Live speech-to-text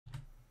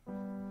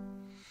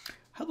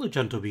Hello,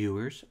 gentle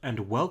viewers,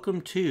 and welcome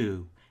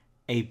to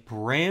a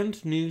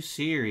brand new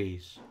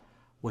series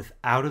with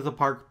Out of the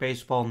Park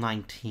Baseball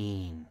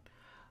 19.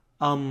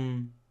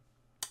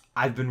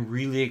 I've been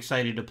really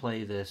excited to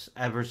play this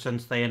ever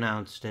since they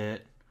announced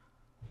it,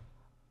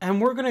 and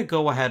we're going to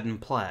go ahead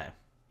and play.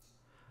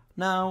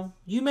 Now,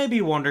 you may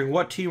be wondering,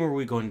 what team are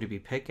we going to be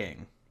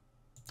picking?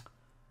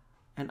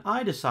 And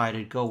I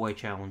decided go away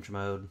challenge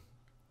mode.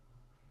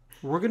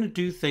 We're going to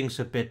do things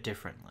a bit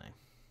differently.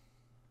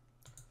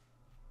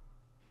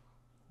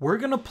 We're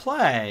going to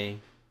play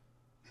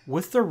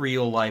with the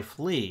real life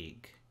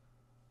league.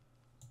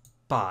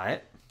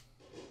 But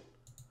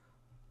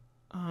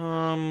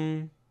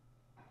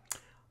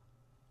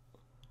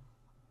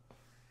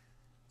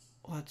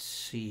let's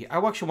see. I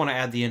actually want to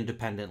add the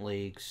independent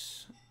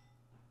leagues.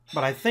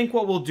 But I think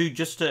what we'll do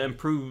just to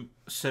improve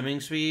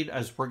simming speed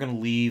is we're going to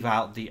leave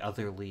out the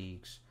other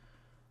leagues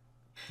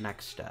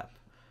next step.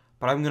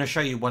 But I'm going to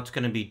show you what's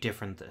going to be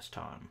different this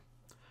time.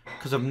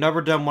 Because I've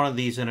never done one of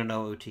these in an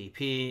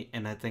OOTP,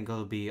 and I think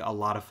it'll be a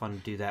lot of fun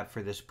to do that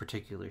for this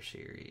particular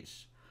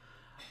series.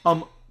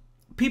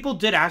 People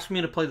did ask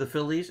me to play the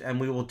Phillies, and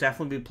we will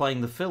definitely be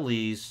playing the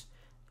Phillies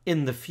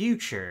in the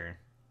future.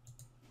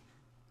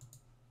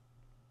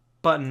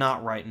 But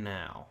not right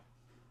now.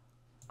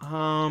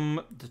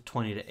 The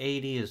 20 to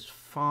 80 is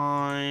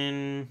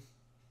fine.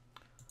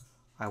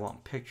 I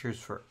want pictures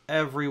for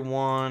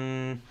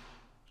everyone.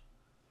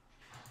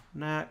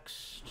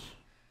 Next.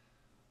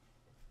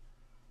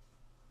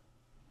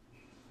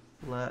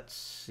 Let's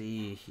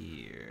see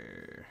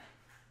here.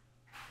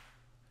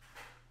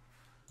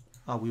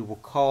 We will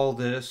call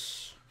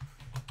this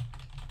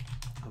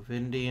of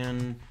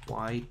Indian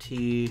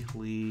YT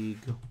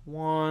League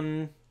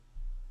 1.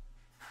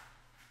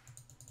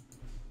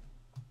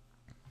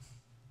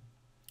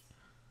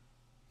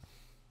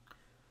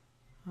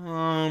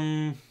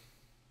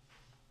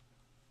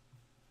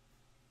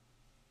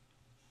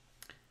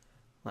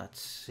 Let's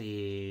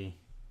see.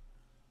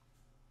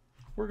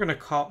 We're going to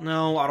call...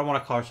 No, I don't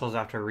want to call ourselves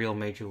after a real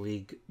Major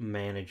League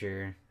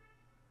manager,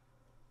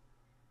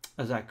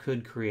 as that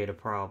could create a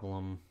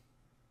problem.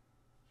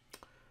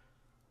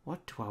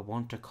 What do I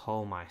want to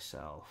call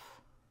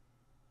myself?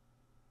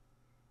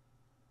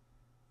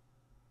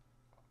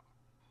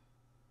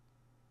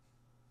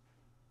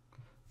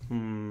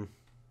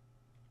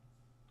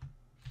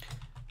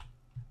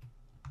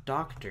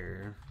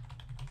 Doctor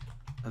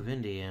of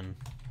Indian.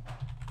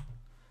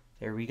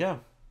 There we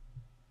go.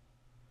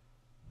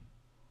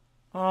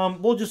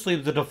 We'll just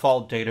leave the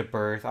default date of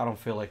birth. I don't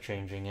feel like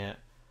changing it.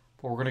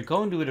 But we're going to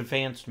go into an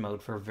advanced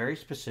mode for a very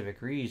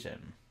specific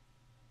reason.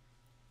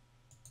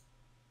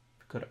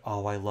 Good.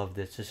 Oh, I love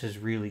this. This is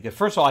really good.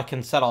 First of all, I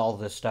can set all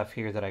this stuff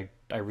here that I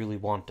really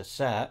want to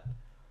set.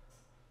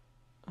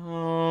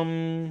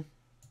 Bi-monthly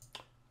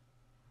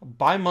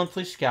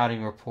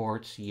scouting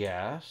reports,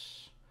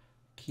 yes.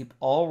 Keep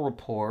all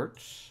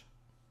reports.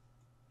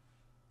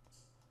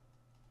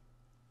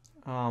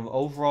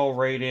 Overall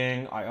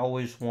rating, I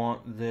always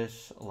want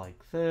this like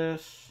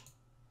this.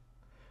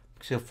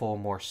 Makes it feel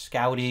more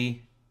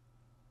scouty.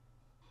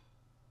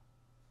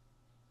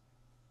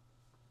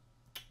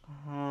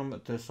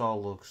 But this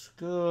all looks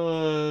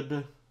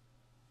good.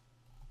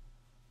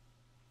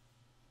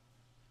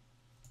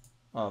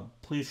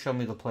 Please show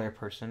me the player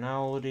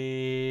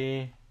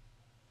personality.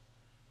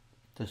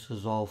 This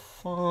is all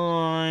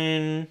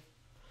fine.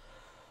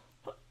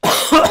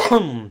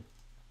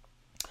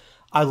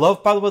 I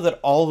love, by the way, that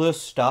all this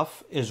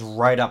stuff is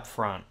right up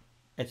front.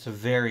 It's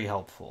very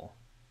helpful.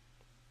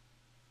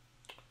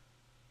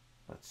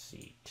 Let's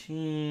see.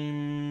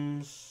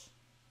 Teams.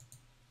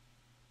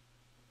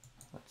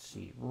 Let's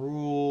see.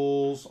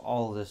 Rules.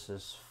 All this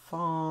is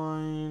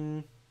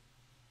fine.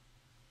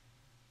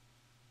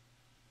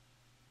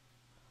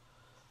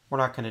 We're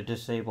not going to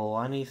disable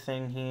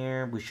anything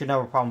here. We shouldn't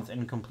have a problem with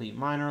incomplete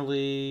minor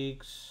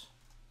leagues.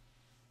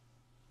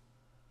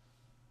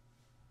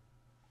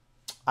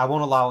 I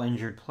won't allow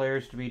injured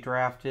players to be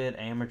drafted.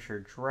 Amateur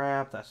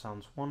draft. That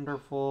sounds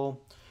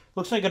wonderful.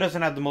 Looks like it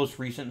doesn't have the most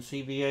recent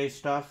CBA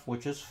stuff,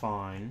 which is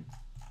fine.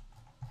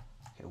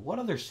 Okay, what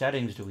other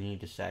settings do we need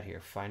to set here?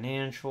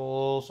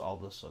 Financials. All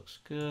this looks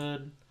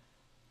good.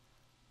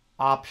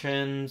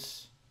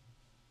 Options.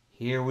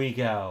 Here we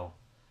go.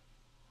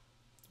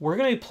 We're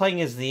going to be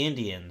playing as the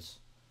Indians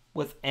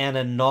with an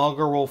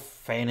inaugural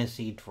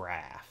fantasy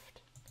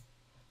draft,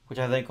 which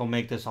I think will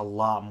make this a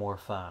lot more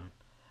fun.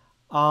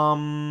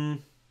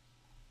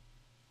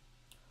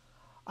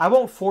 I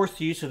won't force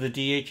the use of the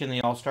DH in the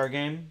All-Star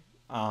game.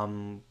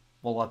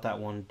 We'll let that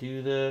one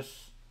do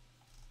this.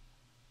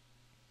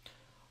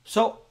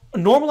 So,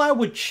 normally I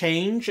would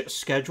change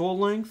schedule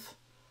length,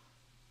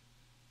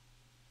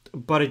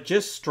 but it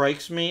just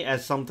strikes me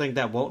as something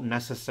that won't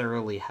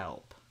necessarily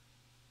help.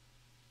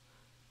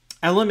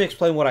 And let me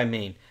explain what I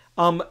mean.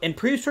 In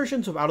previous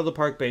versions of Out of the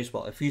Park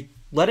Baseball, if you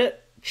let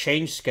it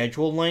change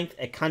schedule length,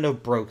 it kind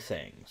of broke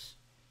things.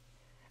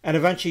 And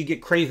eventually you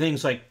get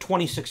cravings like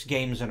 26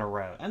 games in a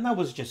row. And that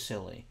was just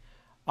silly.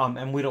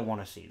 And we don't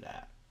want to see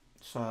that.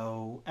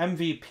 So,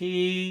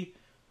 MVP,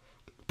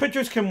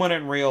 Pitchers can win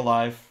it in real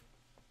life.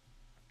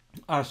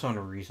 I saw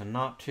no reason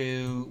not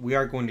to. We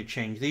are going to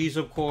change these,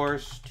 of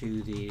course,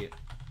 to the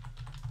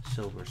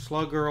Silver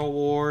Slugger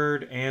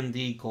Award and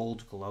the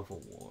Gold Glove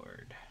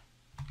Award.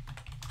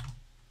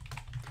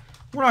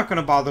 We're not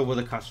going to bother with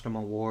a custom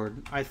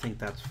award. I think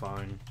that's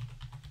fine.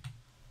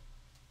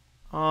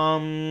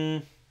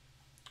 I'm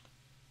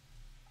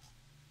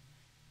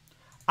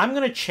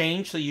going to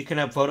change so you can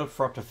have voted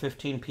for up to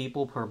 15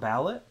 people per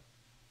ballot.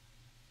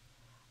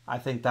 I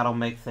think that'll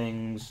make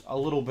things a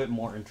little bit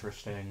more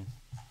interesting.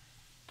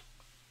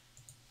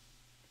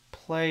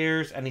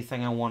 Players,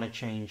 anything I want to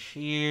change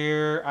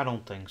here? I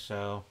don't think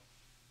so.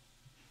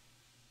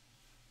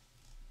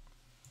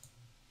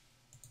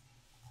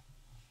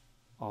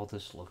 All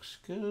this looks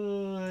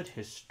good.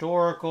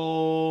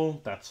 Historical,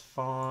 that's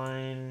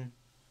fine.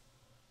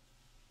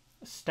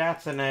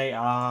 Stats and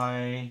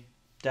AI,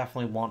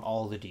 definitely want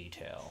all the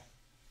detail.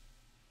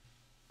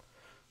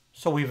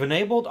 So we've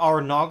enabled our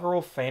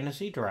inaugural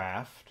fantasy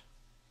draft.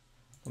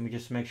 Let me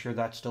just make sure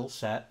that's still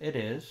set. It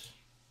is.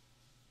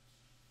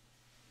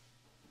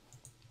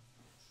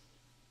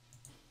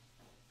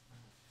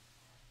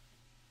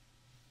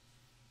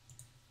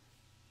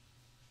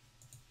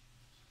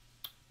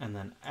 And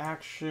then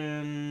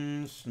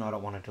actions. No, I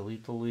don't want to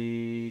delete the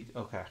league.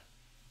 Okay.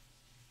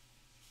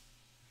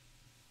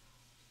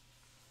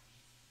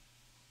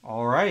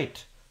 All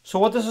right. So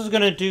what this is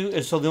going to do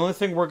is, so the only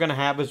thing we're going to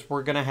have is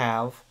we're going to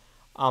have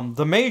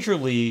the major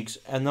leagues,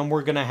 and then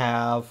we're going to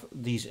have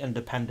these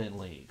independent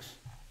leagues,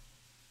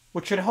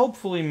 which should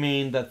hopefully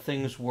mean that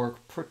things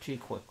work pretty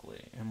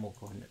quickly. And we'll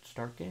go ahead and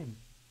start game.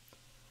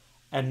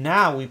 And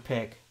now we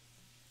pick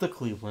the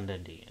Cleveland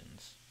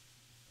Indians.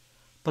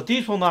 But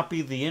these will not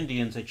be the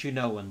Indians that you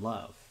know and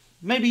love.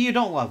 Maybe you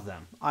don't love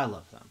them. I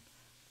love them.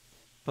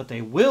 But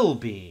they will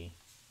be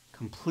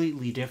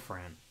completely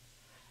different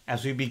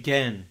as we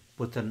begin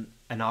with an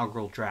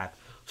inaugural draft.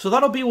 So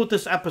that'll be what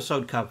this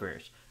episode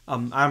covers.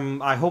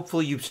 I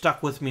hopefully you've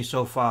stuck with me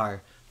so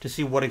far to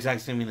see what exactly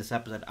is going to be in this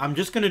episode. I'm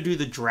just going to do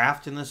the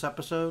draft in this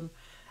episode,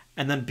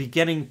 and then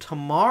beginning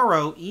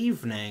tomorrow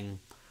evening,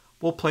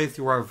 we'll play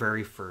through our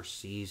very first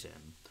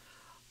season.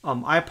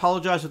 I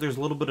apologize if there's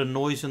a little bit of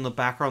noise in the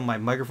background. My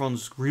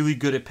microphone's really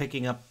good at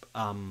picking up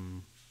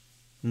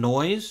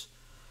noise.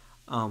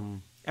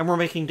 And we're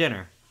making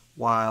dinner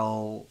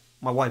while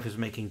my wife is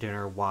making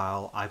dinner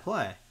while I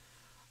play.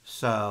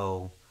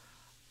 So,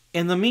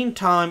 in the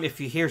meantime,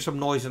 if you hear some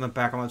noise in the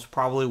background, that's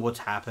probably what's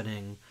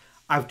happening.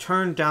 I've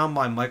turned down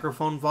my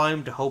microphone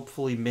volume to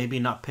hopefully maybe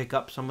not pick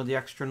up some of the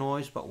extra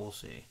noise, but we'll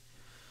see.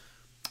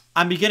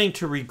 I'm beginning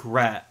to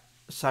regret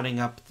setting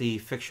up the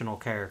fictional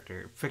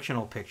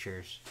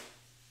pictures.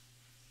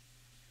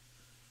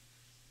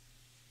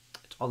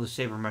 It's all the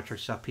sabermetric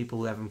stuff people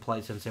who haven't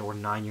played since they were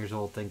 9 years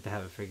old think they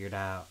have it figured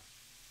out.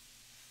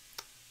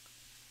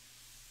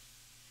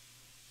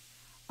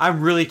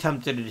 I'm really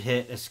tempted to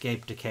hit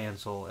escape to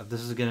cancel. If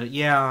this is gonna...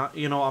 Yeah,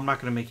 you know, I'm not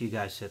gonna make you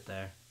guys sit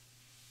there.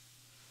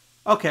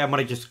 Okay, I'm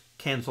gonna just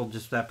cancel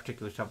just that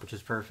particular stuff, which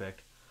is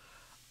perfect.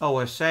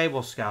 OSA,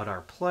 we'll scout our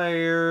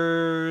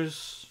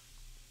players.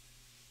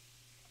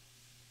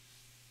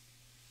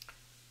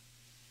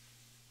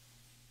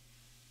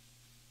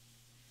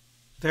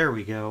 There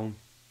we go.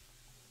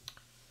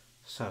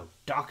 So,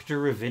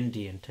 Dr.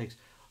 Ravindian takes...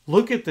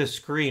 Look at this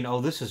screen.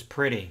 Oh, this is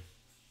pretty.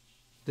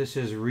 This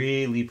is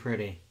really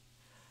pretty.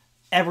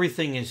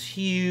 Everything is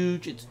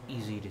huge. It's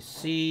easy to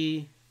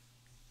see.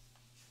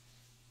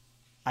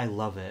 I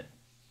love it.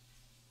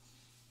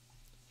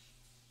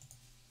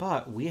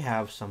 But we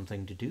have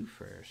something to do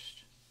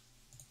first.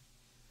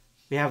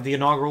 We have the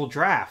inaugural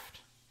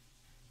draft.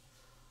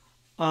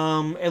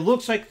 It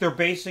looks like they're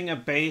basing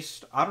it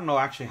based... I don't know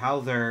actually how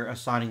they're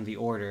assigning the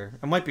order.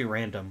 It might be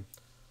random.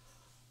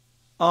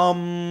 Do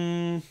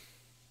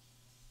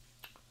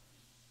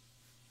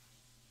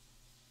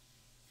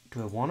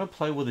I want to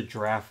play with a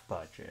draft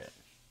budget?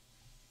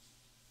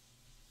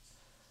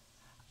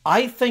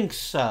 I think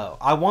so.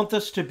 I want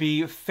this to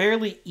be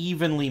fairly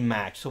evenly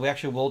matched, so we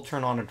actually will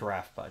turn on a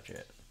draft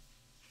budget.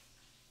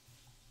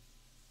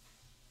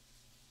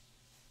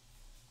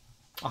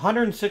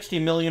 160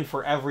 million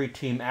for every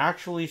team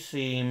actually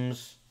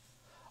seems...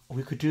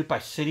 We could do it by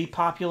city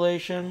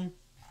population.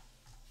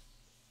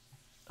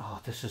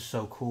 Oh, this is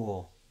so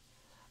cool.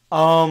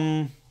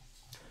 We're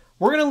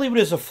going to leave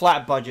it as a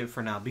flat budget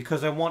for now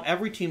because I want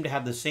every team to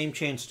have the same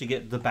chance to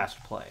get the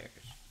best players.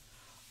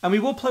 And we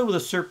will play with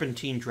a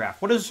serpentine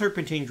draft. What does a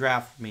serpentine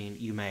draft mean,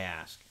 you may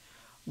ask?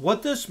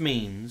 What this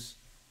means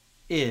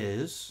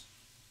is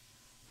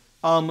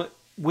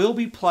we'll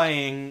be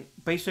playing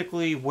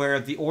basically where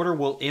the order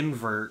will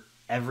invert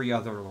every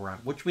other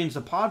round, which means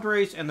the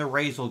Padres and the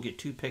Rays will get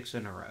 2 picks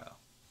in a row.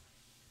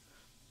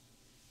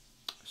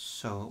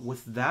 So,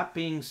 with that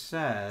being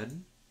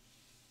said,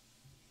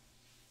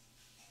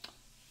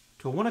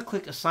 do I want to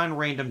click Assign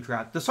Random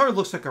Draft? This sort of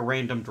looks like a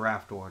random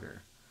draft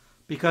order.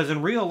 Because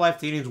in real life,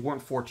 the Indians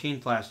weren't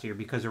 14th last year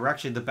because they were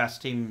actually the best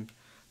team.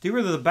 They were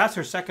either the best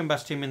or second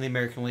best team in the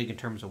American League in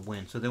terms of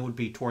wins. So they would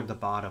be toward the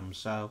bottom.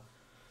 So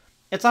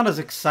It's not as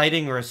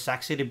exciting or as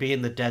sexy to be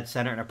in the dead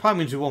center, and it probably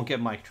means we won't get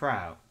Mike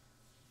Trout.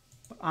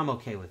 But I'm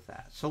okay with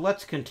that. So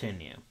let's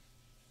continue.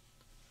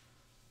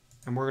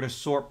 And we're going to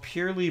sort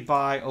purely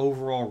by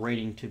overall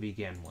rating to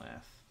begin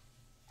with.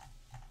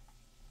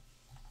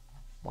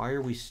 Why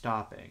are we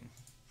stopping?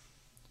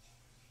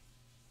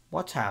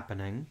 What's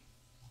happening?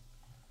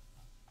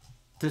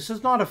 This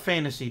is not a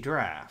fantasy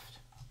draft.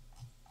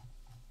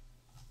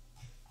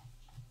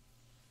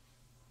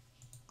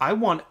 I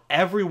want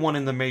everyone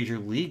in the major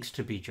leagues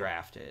to be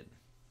drafted.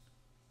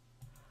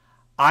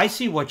 I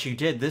see what you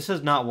did. This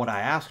is not what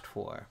I asked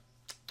for.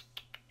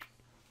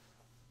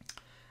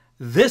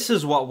 This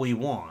is what we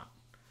want.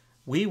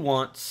 We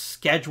want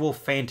schedule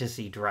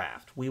fantasy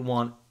draft. We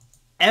want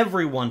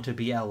everyone to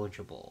be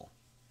eligible.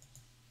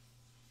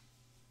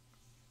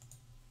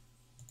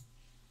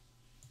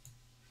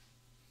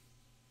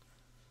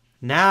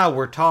 Now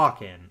we're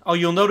talking. Oh,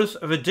 you'll notice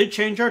if it did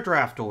change our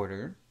draft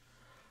order.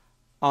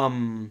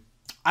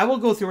 I will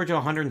go through it to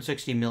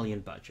 160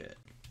 million budget.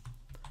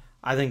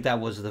 I think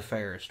that was the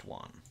fairest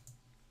one.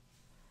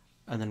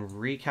 And then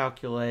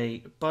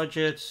recalculate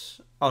budgets.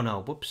 Oh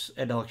no, whoops,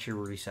 it'll actually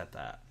reset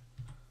that.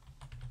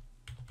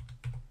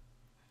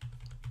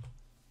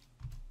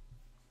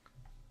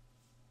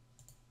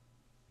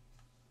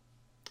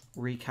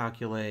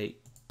 Recalculate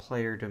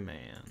player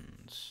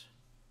demands.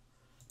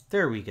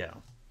 There we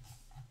go.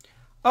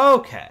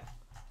 Okay.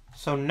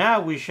 So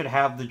now we should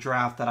have the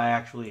draft that I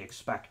actually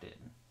expected.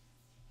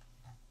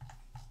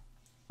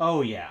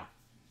 Oh yeah.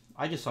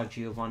 I just saw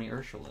Giovanni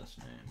Urshula's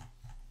name.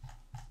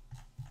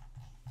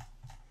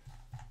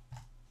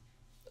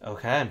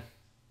 Okay.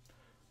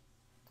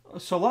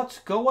 So let's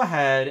go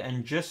ahead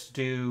and just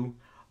do...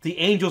 The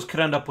Angels could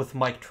end up with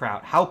Mike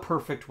Trout. How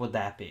perfect would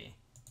that be?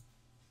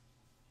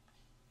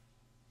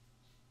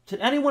 Did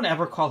anyone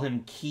ever call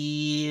him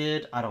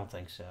Kid? I don't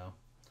think so.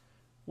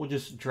 We'll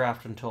just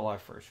draft until our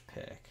first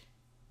pick.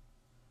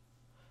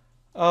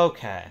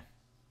 Okay.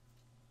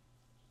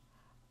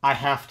 I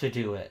have to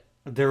do it.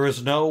 There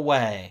is no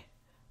way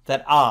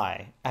that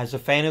I, as a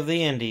fan of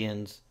the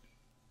Indians,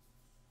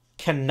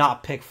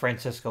 cannot pick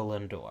Francisco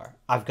Lindor.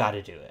 I've got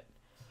to do it.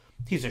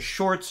 He's a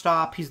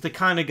shortstop. He's the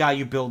kind of guy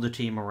you build a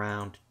team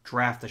around.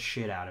 Draft the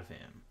shit out of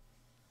him.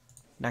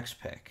 Next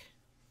pick.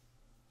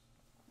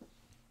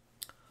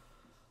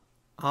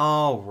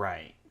 All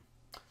right.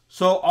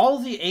 So all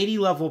the 80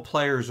 level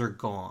players are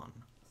gone.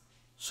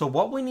 So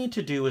what we need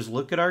to do is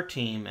look at our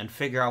team and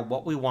figure out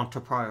what we want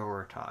to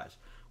prioritize.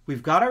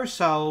 We've got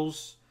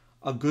ourselves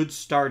a good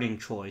starting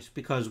choice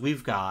because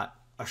we've got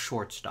a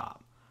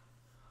shortstop.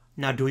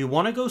 Now, do we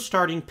want to go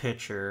starting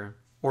pitcher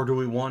or do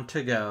we want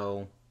to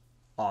go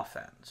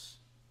offense?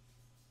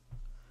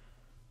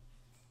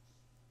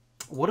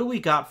 What do we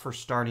got for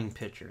starting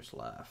pitchers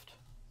left?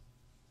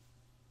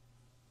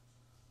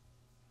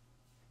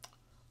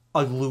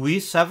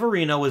 Luis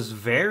Severino is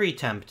very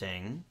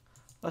tempting.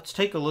 Let's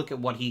take a look at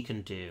what he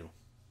can do.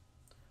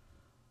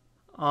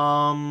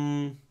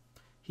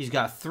 He's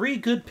got 3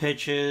 good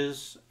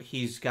pitches.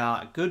 He's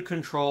got good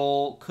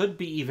control. Could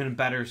be even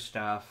better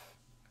stuff.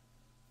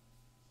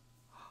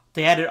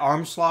 They added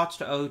arm slots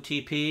to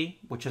OTP,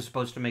 which is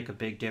supposed to make a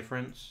big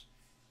difference.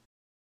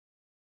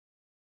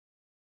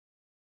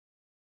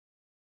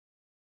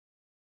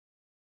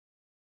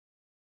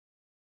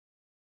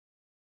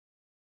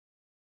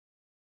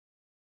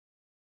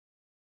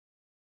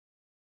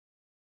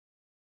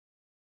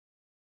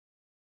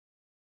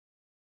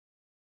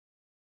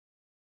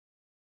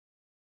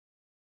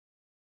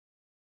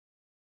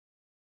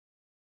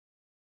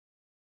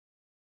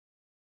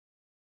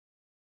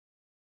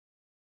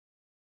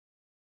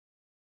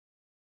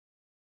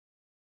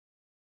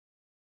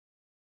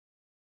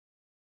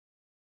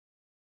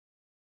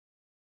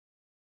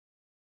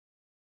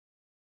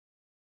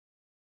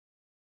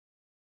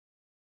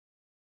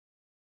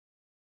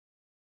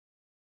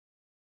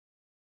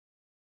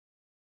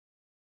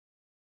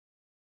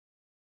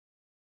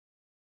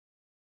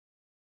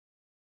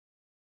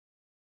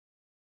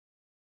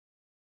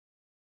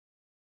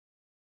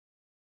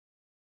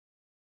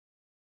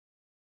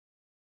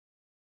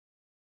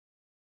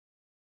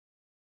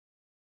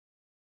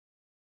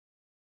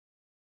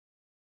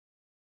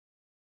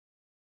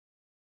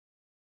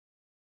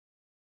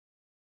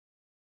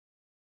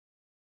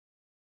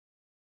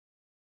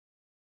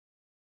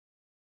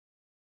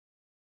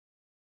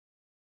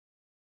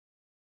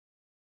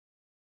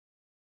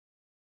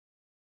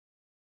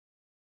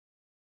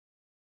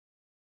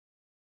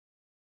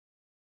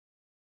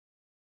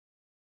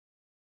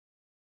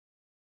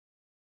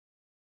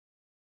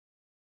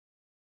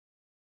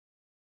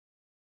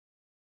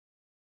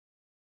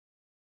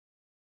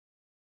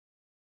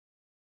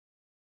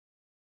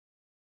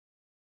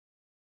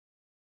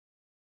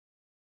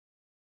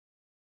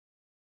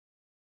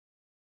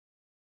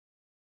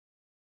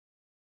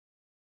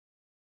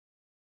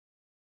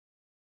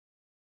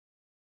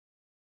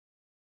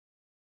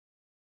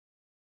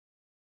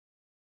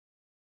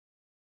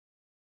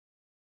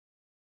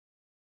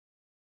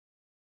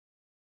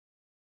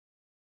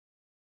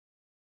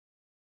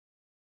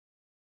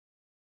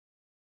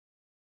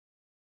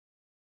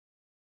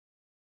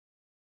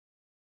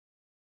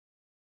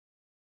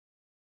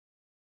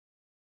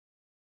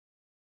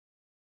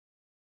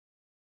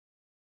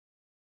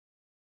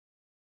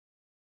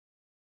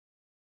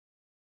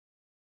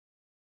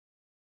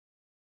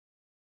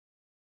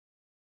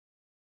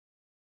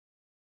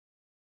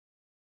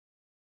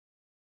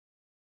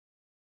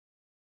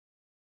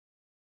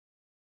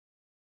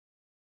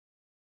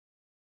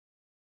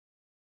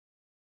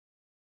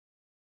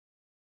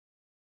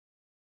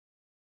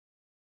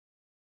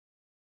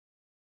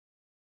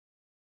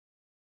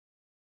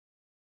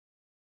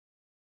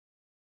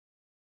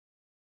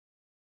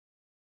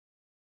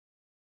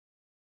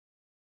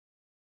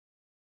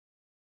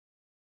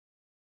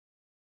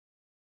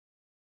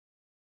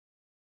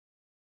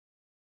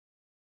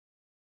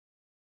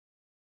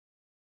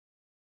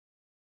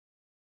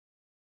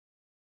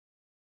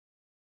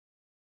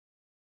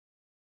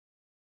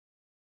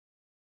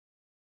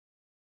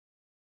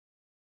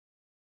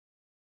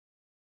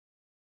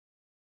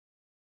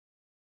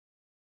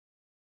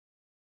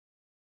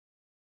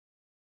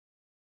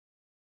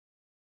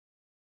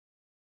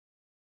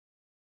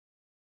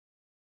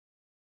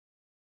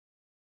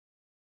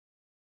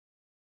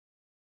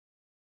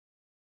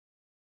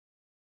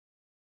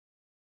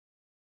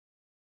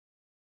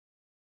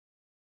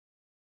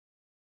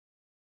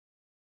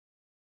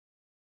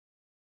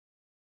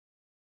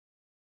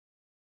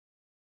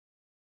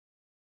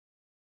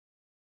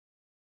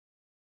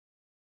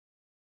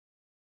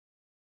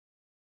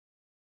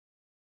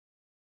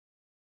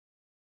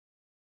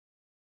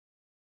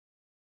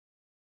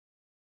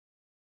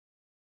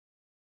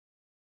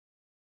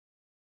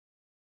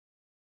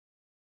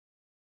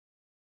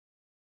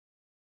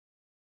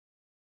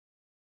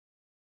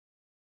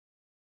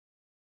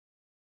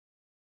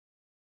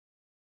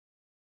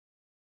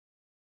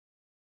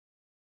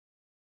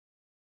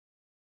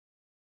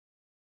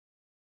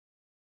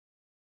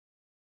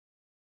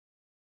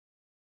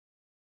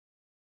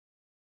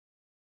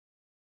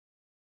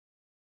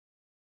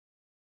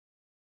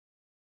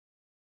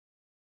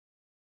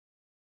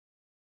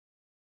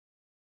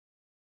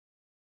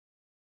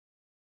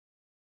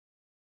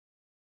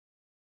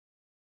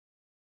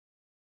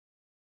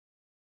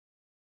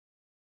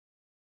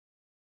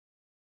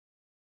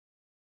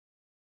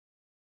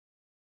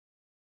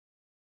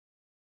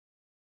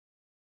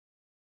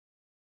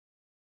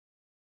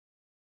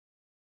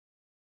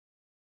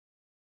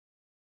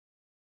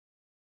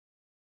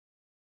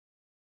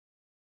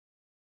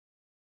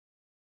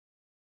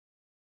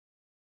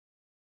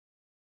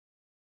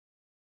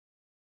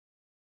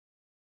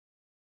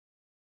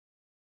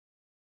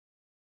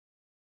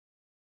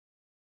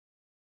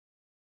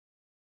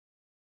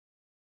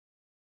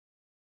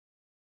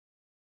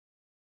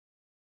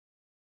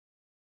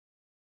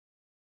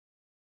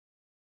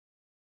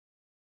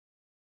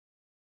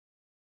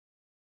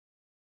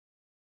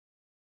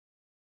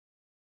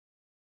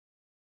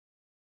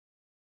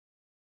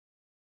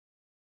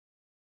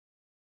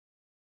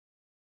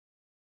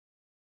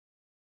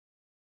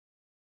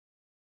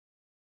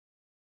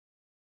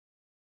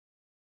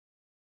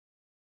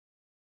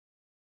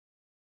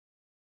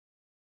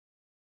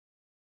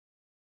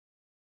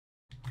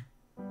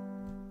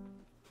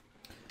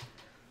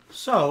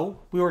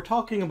 So, we were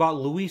talking about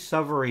Luis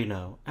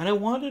Severino, and I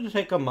wanted to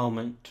take a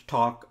moment to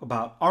talk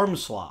about arm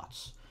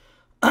slots.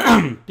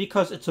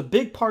 Because it's a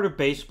big part of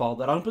baseball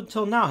that up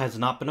until now has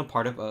not been a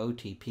part of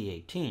OOTP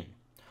 18.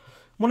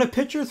 When a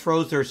pitcher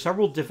throws, there are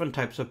several different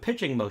types of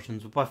pitching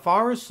motions, but by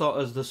far is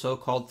the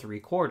so-called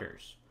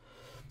three-quarters.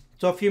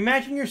 So if you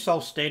imagine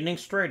yourself standing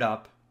straight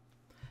up,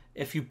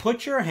 if you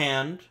put your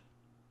hand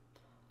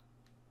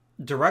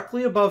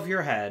directly above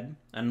your head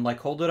and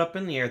like hold it up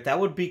in the air, that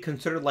would be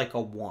considered like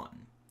a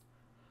 1.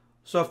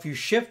 So if you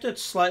shift it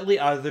slightly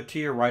either to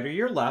your right or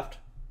your left,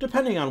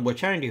 depending on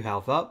which hand you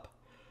have up,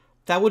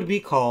 that would be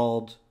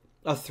called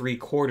a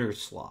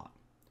three-quarters slot.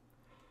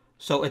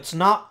 So it's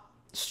not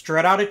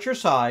straight out at your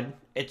side,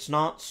 it's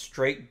not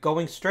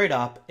going straight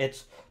up,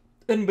 it's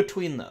in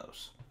between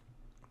those.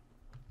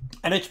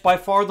 And it's by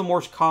far the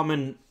most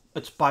common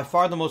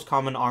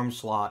arm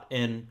slot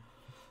in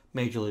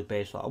Major League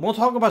Baseball. We'll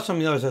talk about some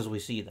of the others as we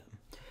see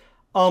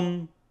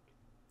them.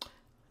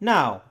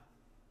 Now,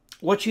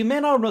 what you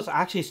may not notice,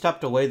 I actually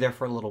stepped away there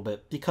for a little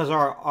bit because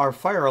our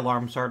fire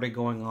alarm started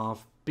going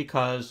off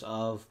because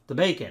of the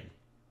bacon,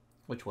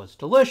 which was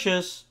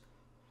delicious,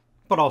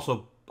 but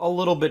also a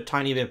little bit,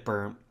 tiny bit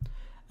burnt,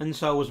 and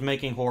so it was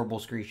making horrible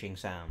screeching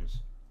sounds.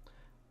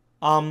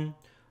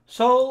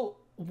 So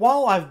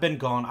while I've been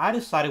gone, I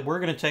decided we're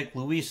going to take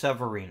Luis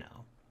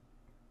Severino.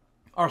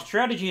 Our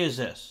strategy is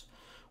this.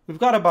 We've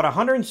got about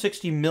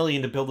 $160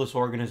 million to build this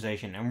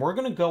organization, and we're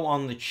going to go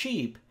on the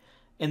cheap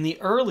in the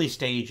early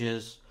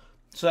stages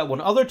so that when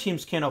other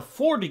teams can't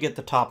afford to get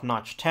the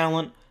top-notch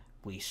talent,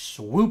 we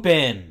swoop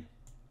in.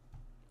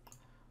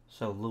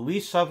 So,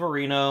 Luis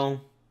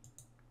Severino,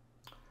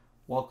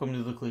 welcome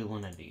to the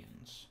Cleveland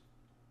Indians.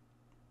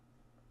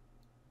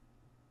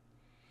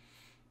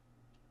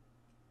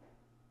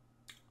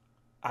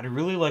 I'd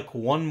really like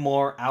one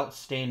more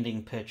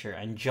outstanding pitcher,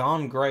 and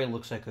Jon Gray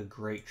looks like a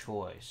great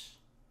choice.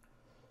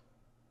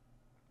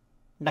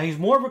 Now, he's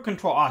more of a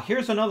control...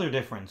 here's another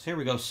difference. Here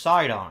we go,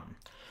 sidearm.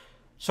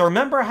 So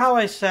remember how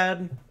I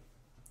said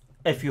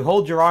if you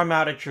hold your arm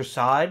out at your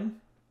side,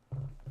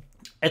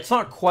 it's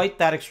not quite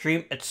that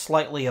extreme. It's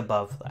slightly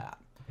above that.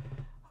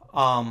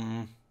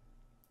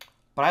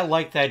 But I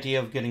like the idea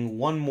of getting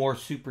one more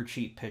super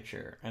cheap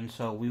pitcher. And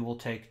so we will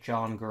take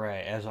Jon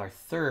Gray as our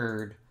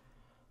third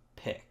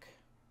pick.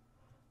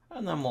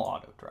 And then we'll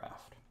auto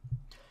draft.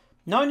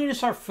 Now I need to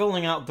start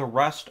filling out the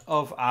rest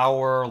of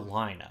our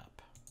lineup.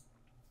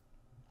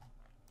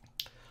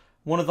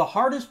 One of the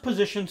hardest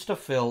positions to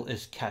fill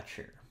is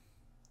catcher.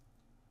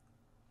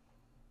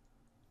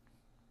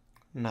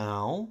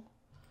 Now,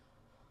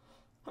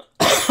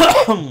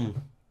 Kyle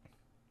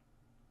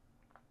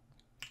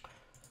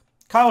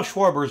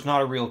Schwarber is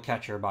not a real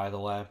catcher, by the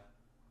way.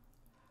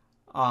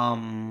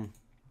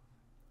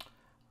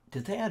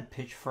 Did they add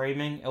pitch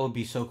framing? It would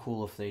be so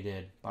cool if they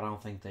did, but I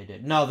don't think they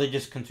did. No, they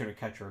just consider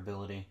catcher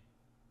ability.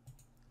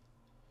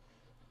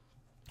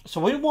 So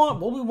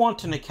what we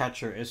want in a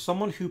catcher is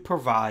someone who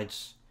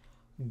provides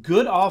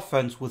good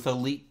offense with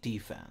elite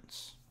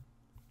defense.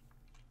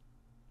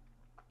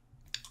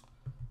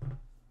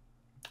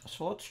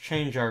 So let's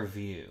change our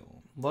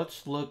view.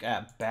 Let's look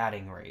at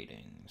batting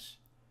ratings.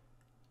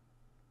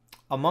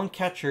 Among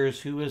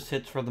catchers, who has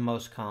hits for the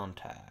most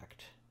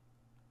contact?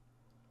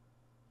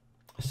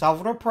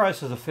 Salvador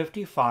Perez is a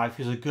 55.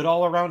 He's a good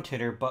all-around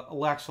hitter, but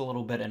lacks a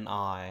little bit in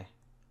eye.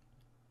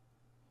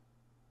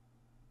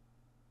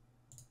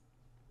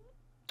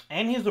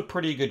 And he's a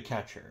pretty good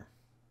catcher.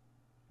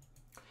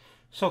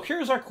 So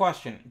here's our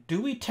question. Do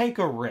we take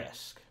a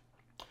risk?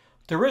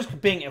 The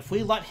risk being, if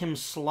we let him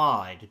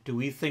slide, do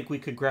we think we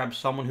could grab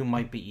someone who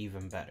might be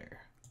even better?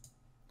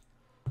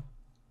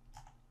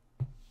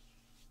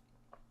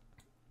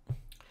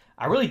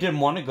 I really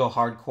didn't want to go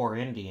hardcore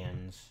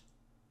Indians.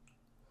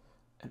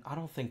 And I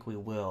don't think we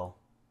will.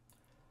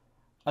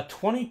 A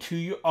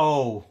 22...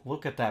 Oh,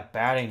 look at that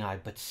batting eye,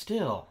 but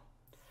still.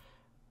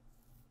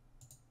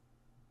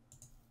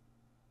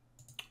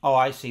 Oh,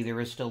 I see.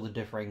 There is still the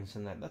difference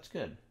in that. That's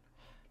good.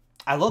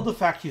 I love the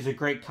fact he's a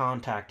great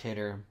contact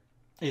hitter.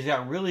 He's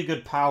got really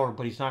good power,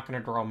 but he's not going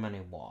to draw many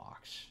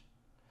walks.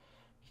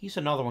 He's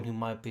another one who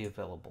might be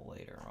available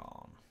later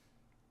on.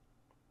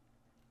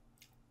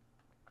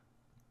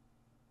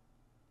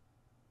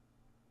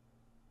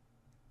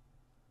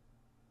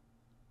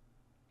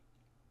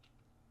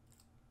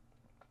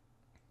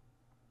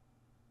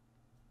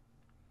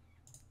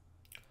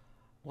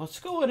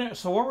 Let's go in.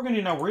 So what we're going to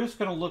do now, we're just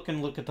going to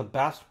look at the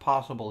best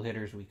possible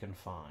hitters we can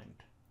find.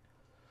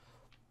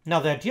 Now,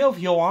 the idea of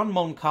Yoan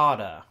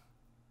Moncada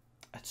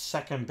at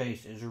second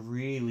base is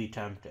really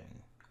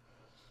tempting.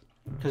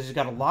 Because he's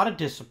got a lot of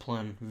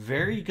discipline,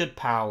 very good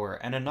power,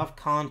 and enough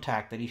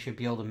contact that he should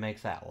be able to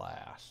make that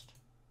last.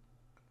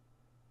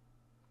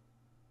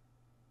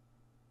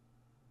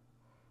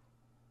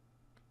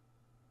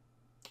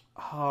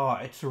 Oh,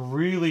 it's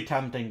really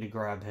tempting to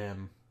grab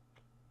him.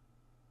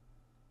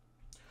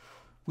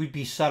 We'd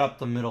be set up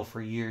the middle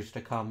for years to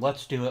come.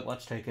 Let's do it.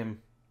 Let's take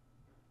him.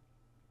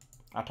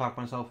 I talked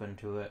myself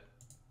into it.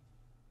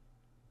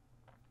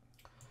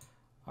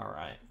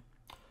 Alright.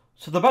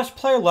 So the best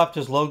player left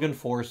is Logan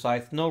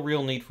Forsythe. No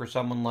real need for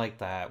someone like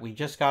that. We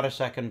just got a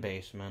second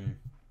baseman.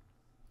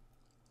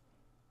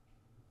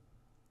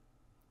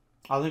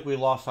 I think we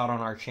lost out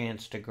on our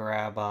chance to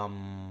grab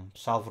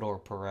Salvador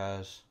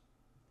Perez.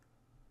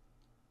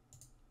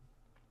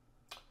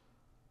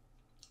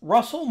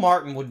 Russell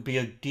Martin would be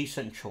a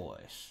decent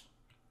choice.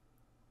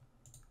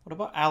 What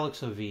about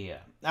Alex Avila?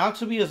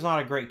 Alex Avila is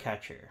not a great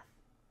catcher.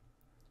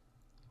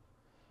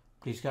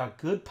 But he's got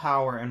good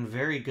power and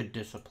very good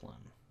discipline.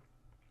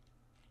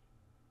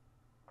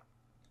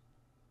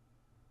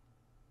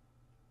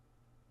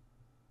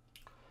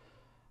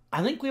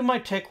 I think we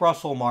might take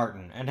Russell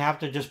Martin and have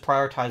to just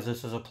prioritize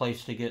this as a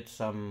place to get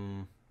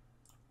some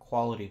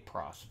quality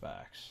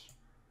prospects.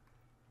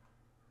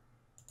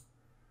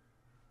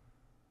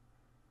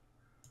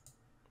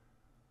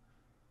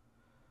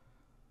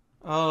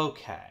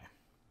 Okay.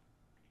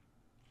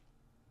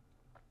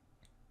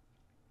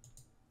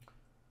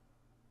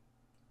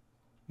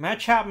 Matt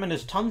Chapman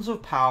has tons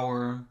of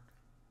power.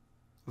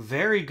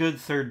 Very good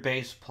third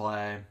base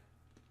play.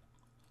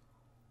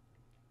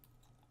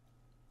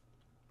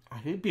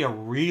 He'd be a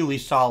really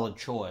solid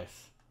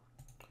choice.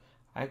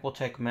 I think we'll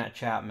take Matt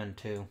Chapman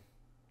too.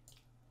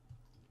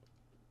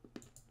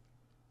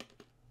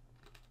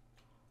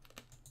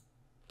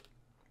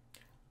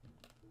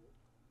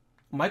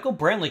 Michael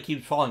Brantley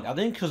keeps falling. I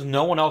think because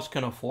no one else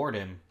can afford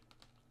him.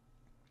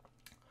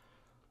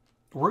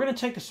 We're going to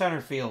take a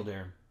center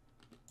fielder.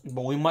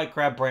 But we might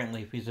grab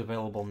Brantley if he's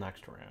available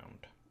next round.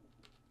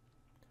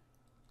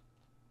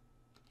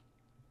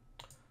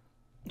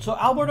 So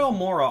Albert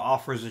Almora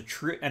offers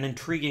an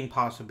intriguing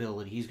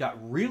possibility. He's got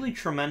really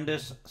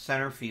tremendous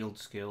center field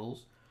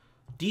skills,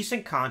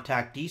 decent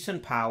contact,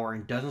 decent power,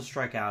 and doesn't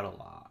strike out a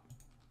lot.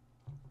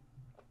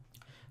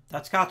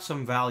 That's got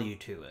some value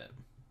to it.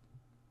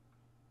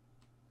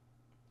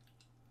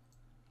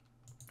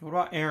 What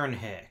about Aaron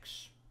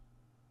Hicks?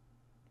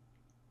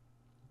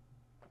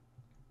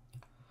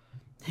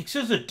 Hicks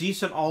is a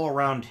decent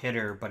all-around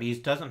hitter, but he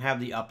doesn't have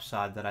the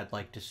upside that I'd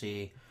like to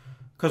see.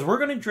 Because we're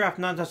going to draft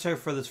not necessarily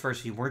for this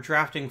first season. We're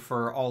drafting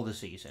for all the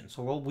season.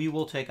 So we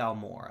will take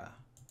Almora.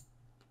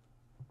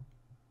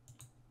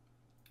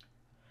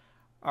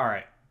 All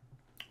right.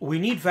 We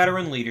need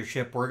veteran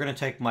leadership. We're going to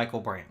take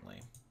Michael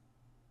Brantley.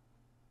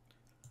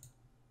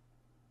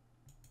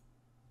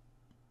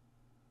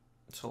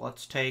 So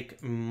let's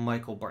take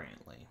Michael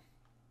Brantley.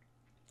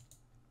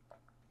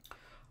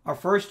 Our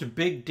first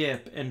big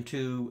dip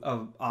into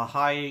a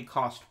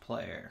high-cost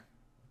player.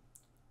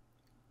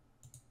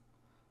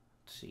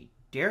 Let's see.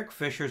 Derek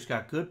Fisher's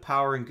got good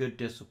power and good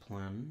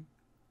discipline.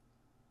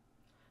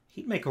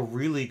 He'd make a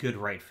really good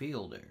right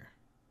fielder.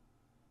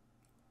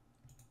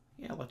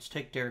 Yeah, let's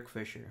take Derek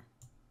Fisher.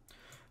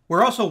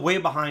 We're also way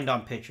behind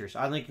on pitchers.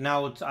 I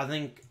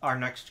think our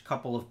next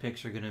couple of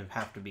picks are going to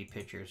have to be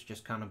pitchers,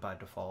 just kind of by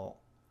default.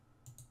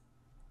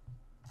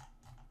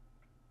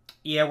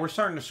 Yeah, we're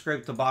starting to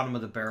scrape the bottom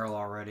of the barrel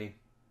already.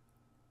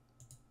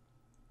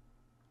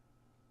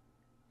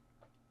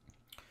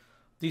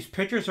 These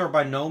pitchers are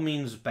by no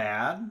means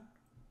bad,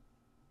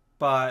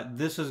 but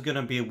this is going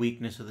to be a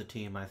weakness of the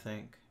team, I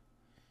think.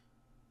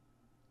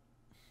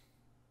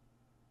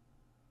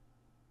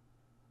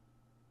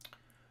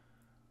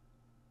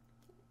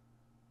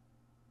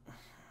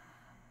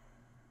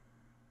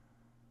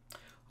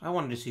 I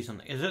wanted to see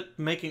something. Is it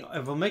making...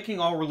 If I'm making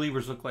all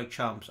relievers look like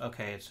chumps,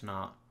 okay, it's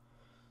not.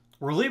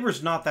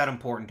 Reliever's not that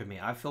important to me.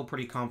 I feel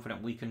pretty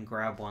confident we can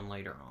grab one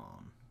later on.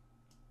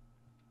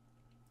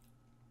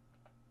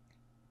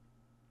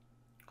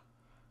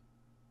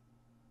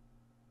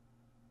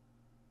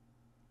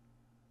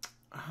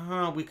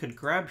 We could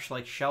grab,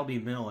 like, Shelby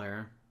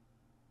Miller.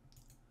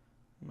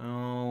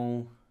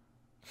 No.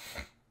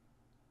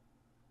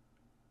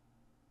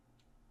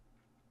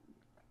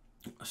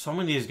 Some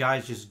of these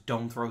guys just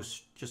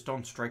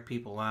don't strike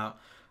people out.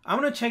 I'm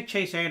going to take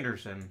Chase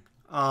Anderson.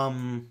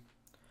 And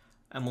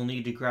we'll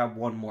need to grab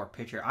one more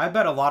pitcher. I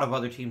bet a lot of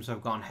other teams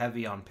have gone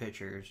heavy on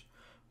pitchers,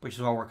 which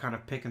is why we're kind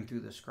of picking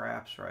through the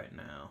scraps right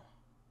now.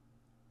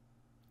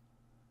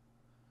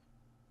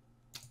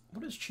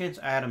 What is Chance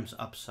Adams'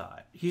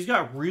 upside? He's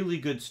got really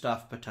good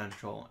stuff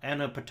potential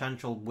and a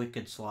potential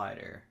wicked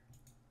slider.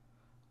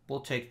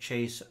 We'll take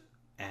Chance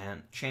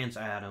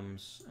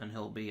Adams, and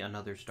he'll be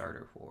another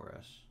starter for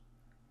us.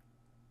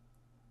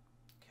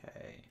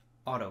 Okay,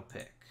 auto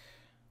pick.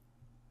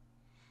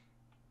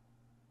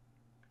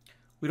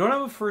 We don't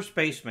have a first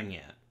baseman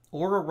yet,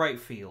 or a right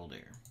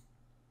fielder.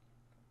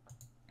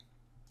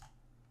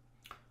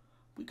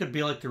 We could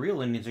be like the real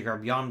Indians and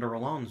grab Yonder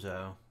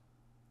Alonso.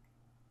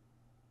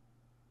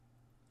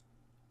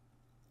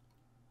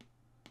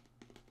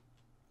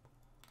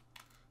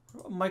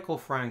 Michael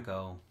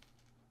Franco.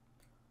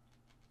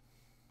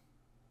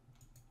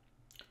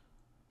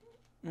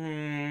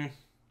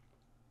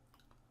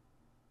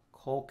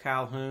 Cole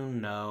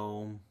Calhoun,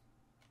 no.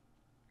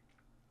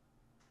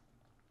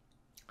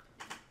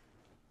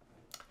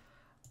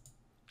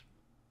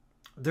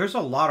 There's a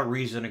lot of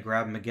reason to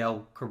grab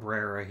Miguel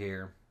Cabrera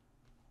here.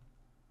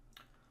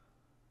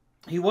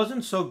 He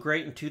wasn't so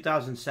great in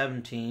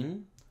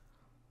 2017,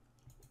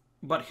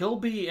 but he'll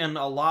be in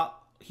a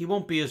lot. He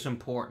won't be as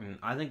important.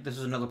 I think this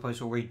is another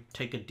place where we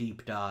take a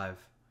deep dive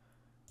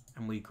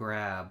and we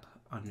grab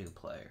a new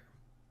player.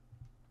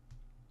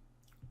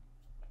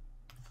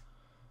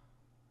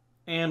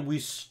 And we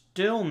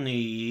still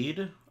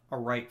need a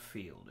right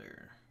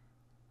fielder.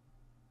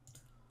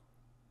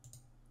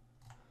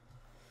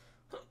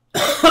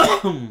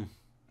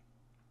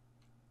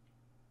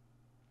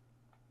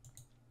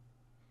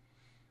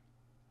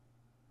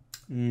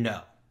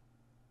 No.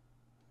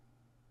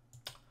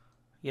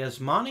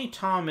 Yasmani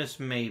Thomas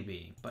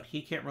maybe, but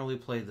he can't really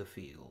play the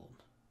field.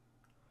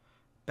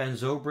 Ben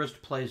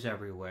Zobrist plays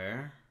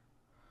everywhere.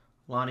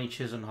 Lonnie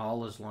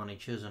Chisenhall is Lonnie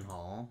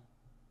Chisenhall.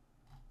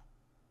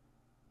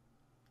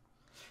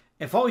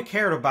 If all we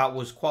cared about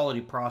was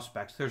quality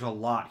prospects, there's a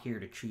lot here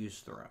to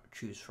choose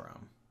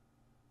from.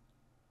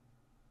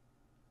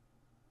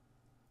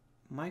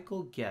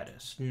 Michael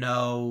Geddes.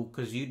 No,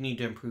 because you'd need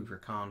to improve your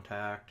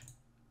contact.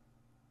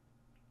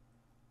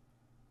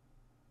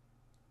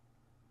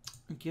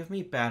 Give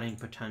me batting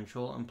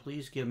potential, and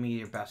please give me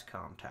your best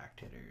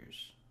contact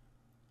hitters.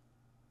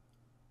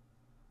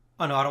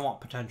 Oh, no, I don't want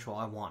potential.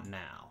 I want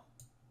now.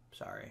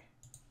 Sorry.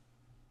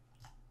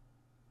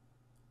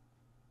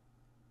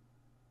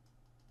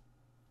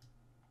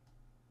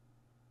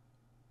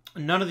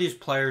 None of these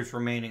players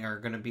remaining are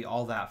going to be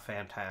all that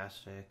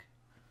fantastic.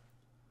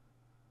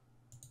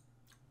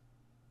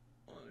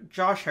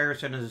 Josh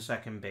Harrison is a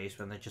second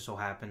baseman that just so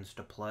happens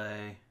to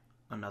play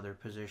another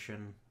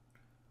position.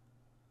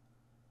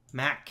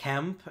 Matt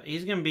Kemp,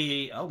 he's going to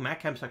be... Oh, Matt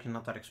Kemp's actually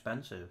not that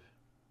expensive.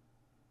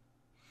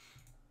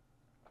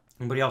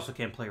 But he also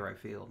can't play right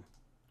field.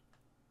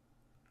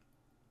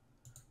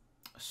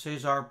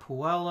 Cesar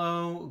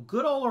Puello,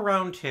 good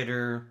all-around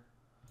hitter.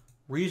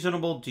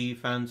 Reasonable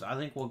defense. I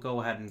think we'll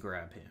go ahead and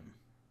grab him.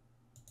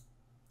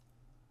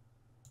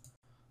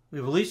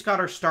 We've at least got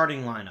our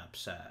starting lineup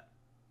set.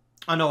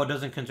 Oh, no, it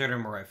doesn't consider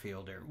him a right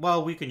fielder.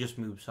 Well, we can just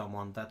move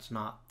someone. That's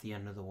not the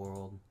end of the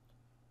world.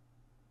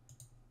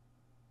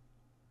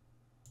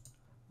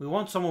 We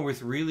want someone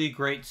with really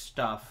great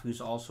stuff who's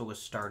also a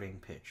starting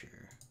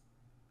pitcher.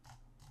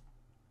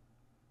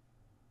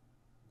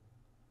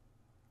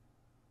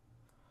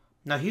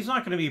 Now, he's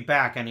not going to be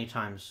back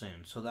anytime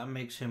soon, so that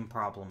makes him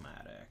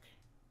problematic.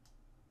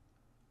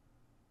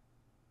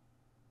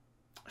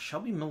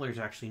 Shelby Miller's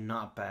actually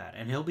not bad,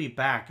 and he'll be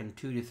back in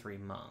 2 to 3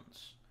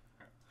 months.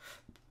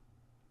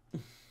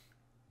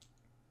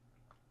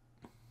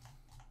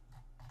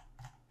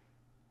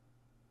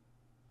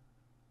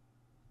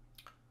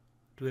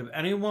 Do we have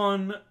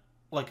anyone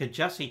like a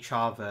Jesse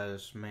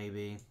Chavez,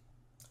 maybe?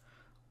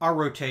 Our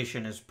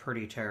rotation is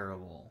pretty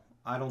terrible.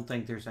 I don't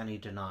think there's any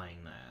denying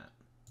that.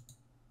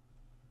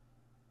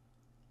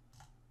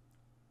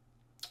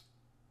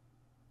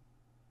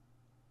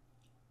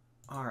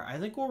 Alright, I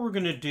think what we're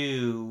going to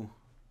do...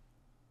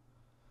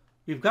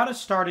 We've got a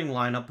starting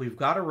lineup. We've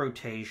got a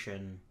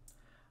rotation.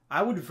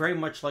 I would very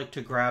much like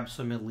to grab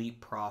some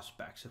elite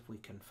prospects if we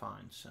can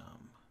find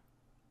some.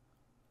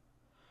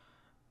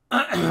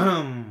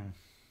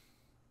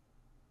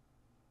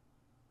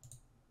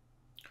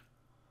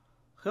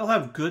 He'll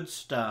have good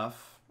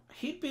stuff.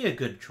 He'd be a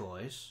good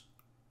choice.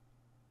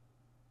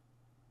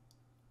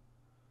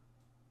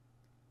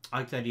 I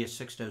like the idea of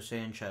Sixto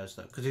Sanchez,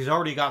 though, because he's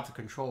already got the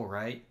control,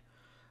 right?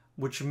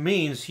 Which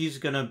means he's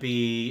going to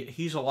be...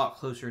 He's a lot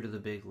closer to the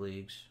big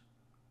leagues.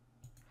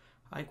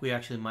 I think we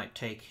actually might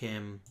take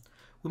him.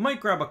 We might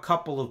grab a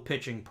couple of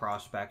pitching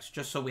prospects,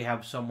 just so we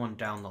have someone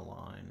down the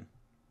line.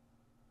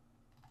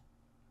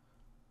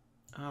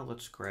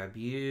 Let's grab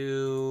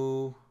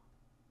you...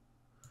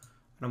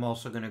 And I'm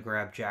also going to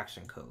grab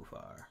Jackson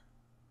Kovar.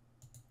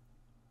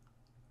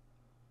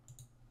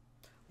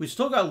 We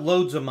still got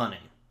loads of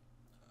money.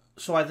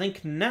 So I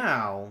think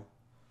now,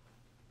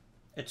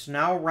 it's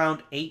now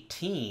around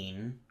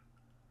 18.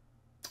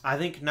 I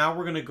think now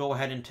we're going to go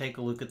ahead and take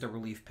a look at the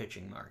relief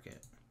pitching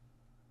market.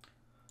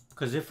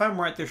 Because if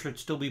I'm right, there should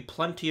still be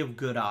plenty of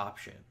good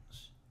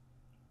options.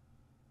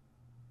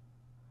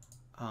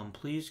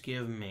 Please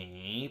give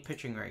me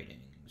pitching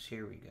ratings.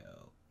 Here we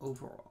go.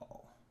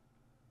 Overall.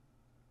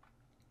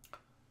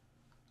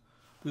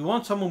 We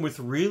want someone with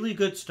really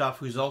good stuff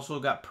who's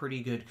also got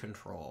pretty good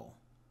control.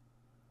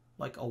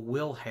 Like a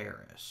Will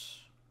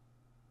Harris.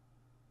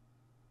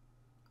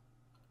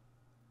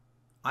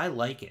 I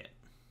like it.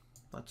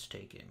 Let's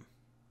take him.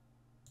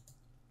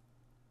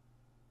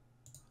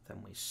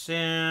 Then we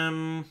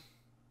sim.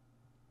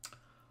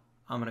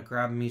 I'm going to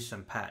grab me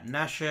some Pat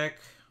Neshek.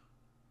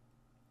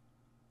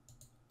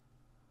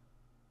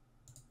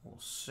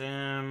 We'll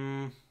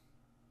sim.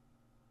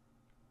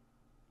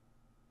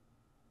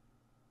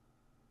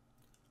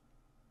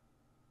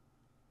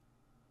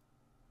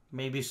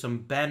 Maybe some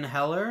Ben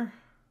Heller.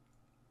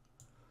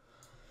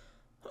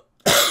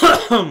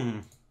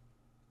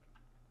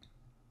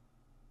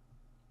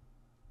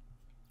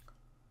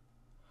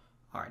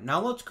 Alright, now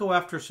let's go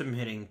after some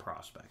hitting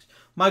prospects.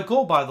 My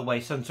goal, by the way,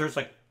 since there's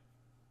like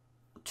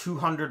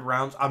 200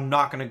 rounds, I'm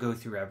not going to go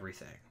through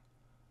everything.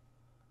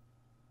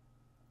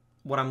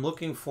 What I'm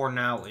looking for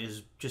now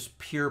is just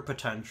pure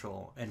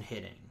potential and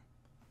hitting.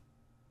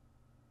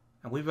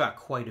 And we've got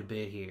quite a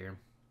bit here.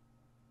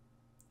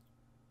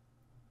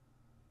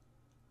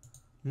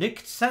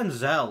 Nick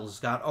Senzel's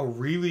got a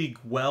really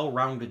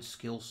well-rounded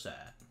skill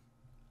set.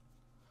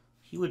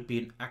 He would be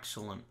an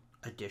excellent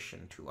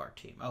addition to our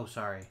team. Oh,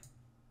 sorry.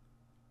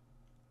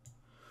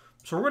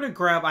 So we're going to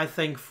grab, I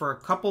think, for a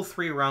couple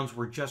 3 rounds,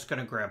 we're just going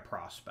to grab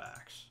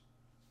prospects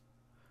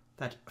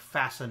that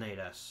fascinate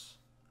us.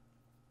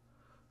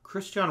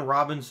 Christian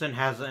Robinson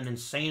has an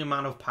insane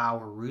amount of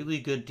power,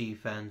 really good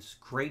defense,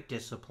 great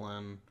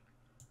discipline.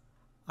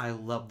 I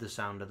love the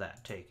sound of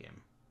that. Take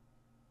him.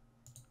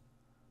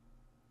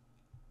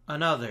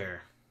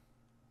 Another.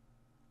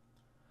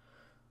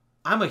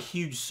 I'm a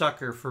huge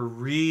sucker for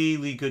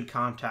really good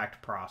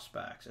contact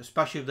prospects,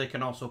 especially if they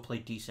can also play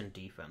decent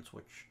defense,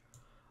 which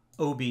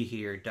Obi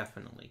here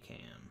definitely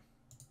can.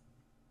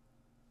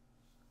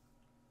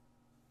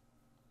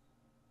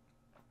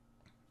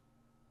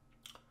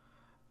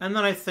 And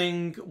then I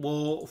think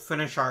we'll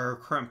finish our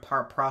current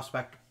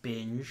prospect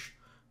binge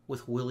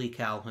with Willie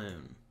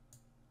Calhoun.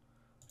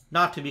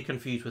 Not to be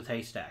confused with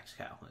Haystacks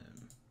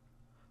Calhoun.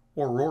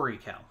 Or Rory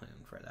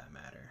Calhoun, for that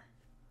matter.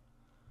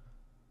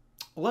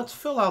 Let's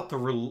fill out the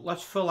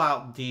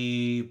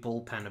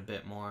bullpen a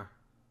bit more.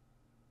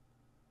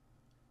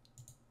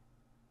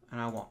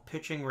 And I want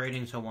pitching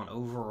ratings. I want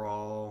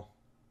overall.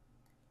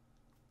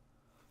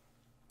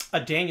 A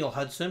Daniel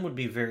Hudson would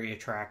be very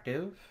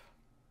attractive.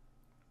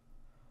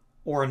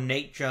 Or a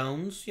Nate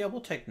Jones. Yeah,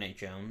 we'll take Nate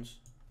Jones.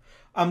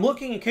 I'm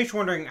looking, in case you're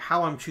wondering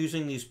how I'm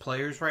choosing these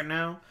players right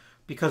now,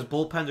 because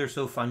bullpens are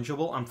so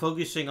fungible, I'm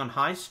focusing on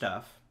high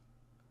stuff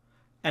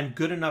and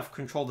good enough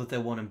control that they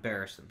won't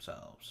embarrass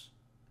themselves.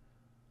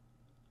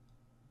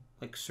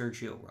 Like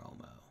Sergio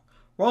Romo.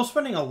 We're all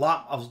spending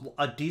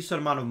a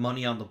decent amount of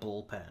money on the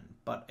bullpen,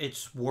 but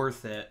it's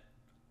worth it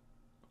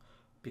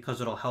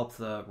because it'll help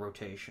the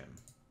rotation.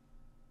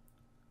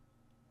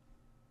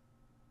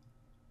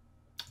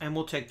 And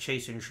we'll take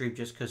Chasen Shreve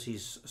just because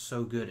he's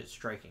so good at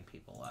striking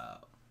people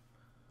out.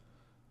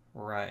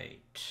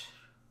 Right.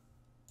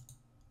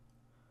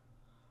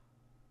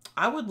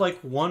 I would like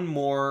one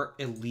more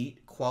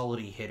elite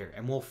quality hitter,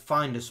 and we'll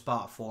find a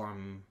spot for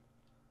him.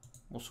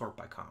 We'll sort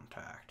by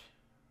contact.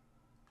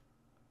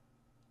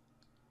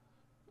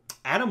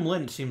 Adam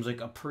Lind seems like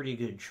a pretty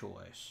good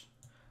choice.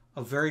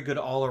 A very good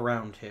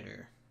all-around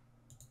hitter.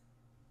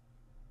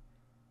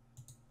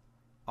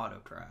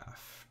 Auto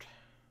draft.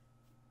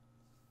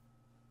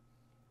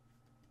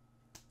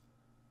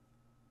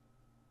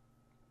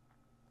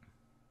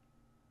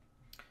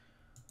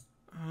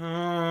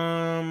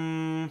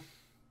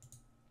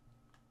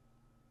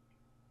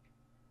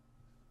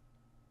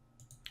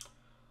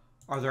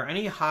 Are there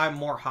any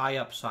more high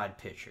upside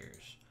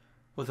pitchers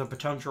with a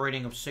potential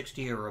rating of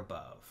 60 or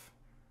above?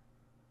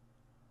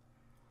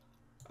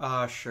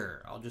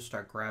 Sure. I'll just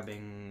start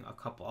grabbing a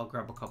couple. I'll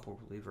grab a couple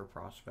reliever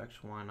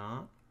prospects. Why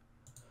not?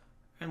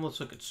 And let's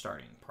look at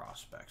starting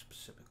prospects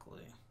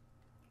specifically.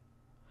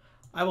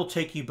 I will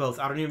take you both.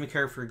 I don't even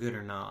care if you're good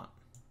or not.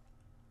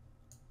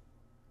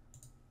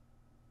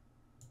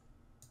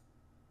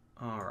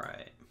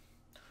 Alright.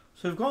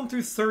 So we've gone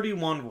through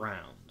 31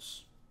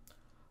 rounds.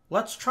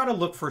 Let's try to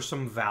look for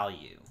some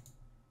value.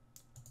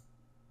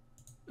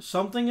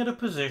 Something at a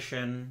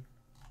position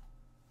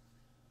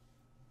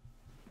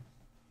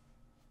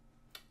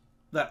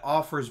that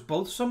offers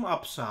both some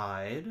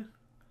upside.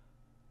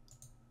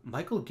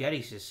 Michael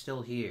Geddes is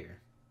still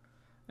here.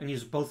 And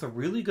he's both a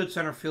really good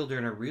center fielder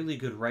and a really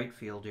good right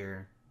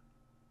fielder.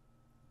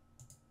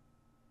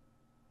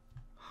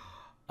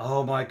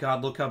 Oh my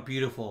God! Look how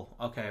beautiful.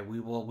 Okay, we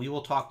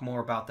will talk more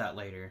about that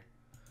later,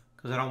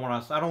 because I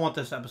don't want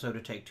this episode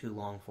to take too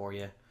long for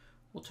you.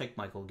 We'll take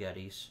Michael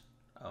Geddes.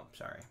 Oh,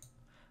 sorry.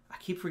 I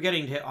keep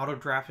forgetting to hit auto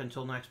draft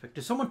until next pick.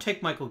 Did someone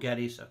take Michael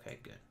Geddes? Okay,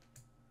 good.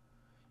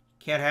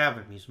 Can't have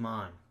him. He's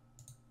mine.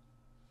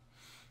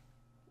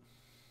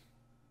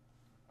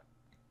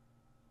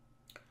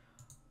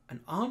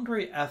 And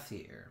Andre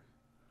Ethier.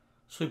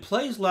 So he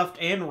plays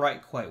left and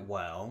right quite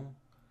well.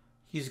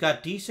 He's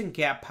got decent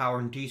gap power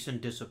and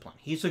decent discipline.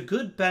 He's a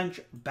good bench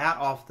bat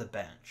off the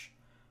bench.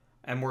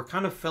 And we're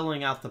kind of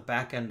filling out the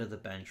back end of the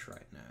bench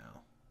right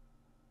now.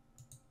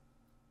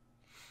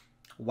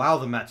 Wow,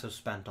 the Mets have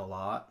spent a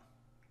lot.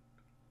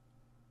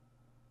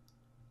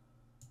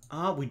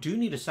 We do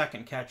need a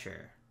second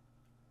catcher.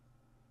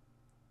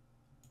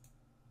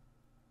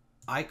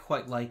 I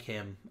quite like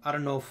him. I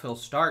don't know if he'll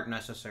start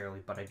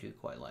necessarily, but I do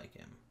quite like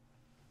him.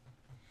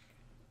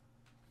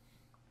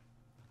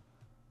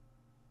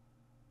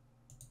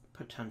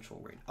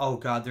 Potential rate. Oh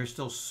God, there's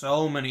still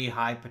so many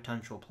high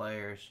potential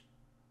players.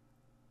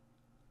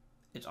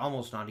 It's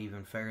almost not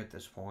even fair at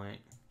this point.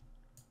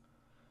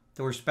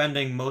 That we're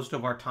spending most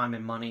of our time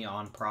and money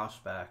on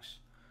prospects,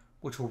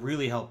 which will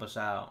really help us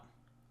out.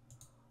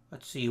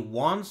 Let's see,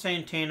 Juan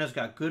Santana's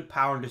got good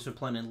power and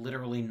discipline and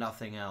literally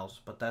nothing else,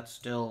 but that's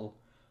still...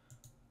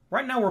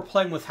 Right now we're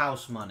playing with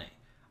house money.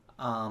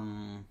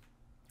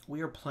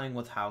 We are playing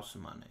with house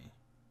money.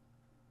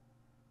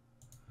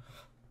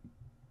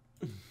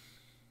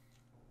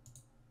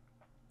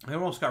 I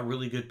almost got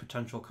really good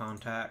potential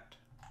contact.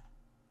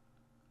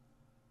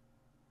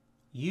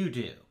 You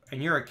do,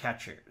 and you're a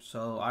catcher,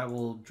 so I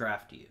will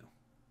draft you.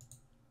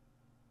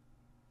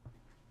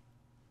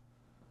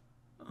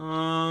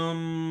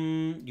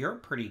 You're a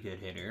pretty good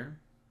hitter.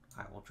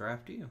 I will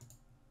draft you.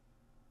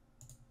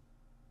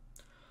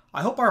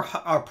 I hope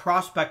our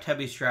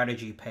prospect-heavy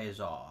strategy pays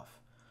off.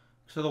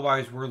 Because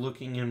otherwise, we're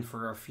looking in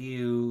for a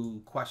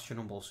few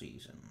questionable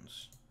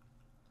seasons.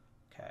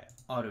 Okay,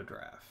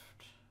 auto-draft.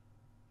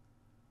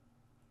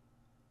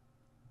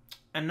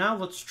 And now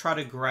let's try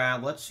to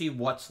grab... Let's see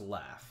what's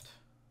left.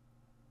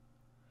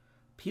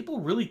 People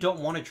really don't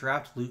want to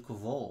draft Luke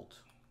Voigt.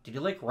 Did he,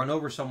 like, run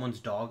over someone's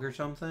dog or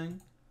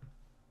something?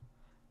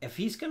 If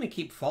he's going to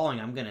keep falling,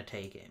 I'm going to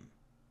take him.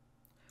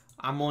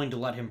 I'm willing to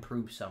let him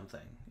prove something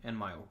in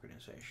my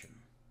organization.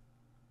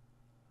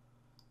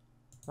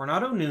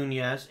 Renato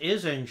Nunez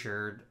is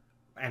injured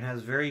and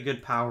has very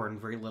good power and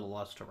very little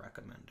else to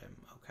recommend him.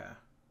 Okay.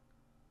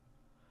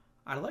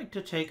 I'd like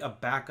to take a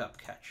backup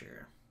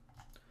catcher.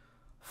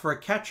 For a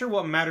catcher,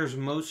 what matters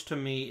most to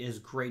me is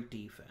great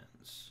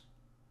defense.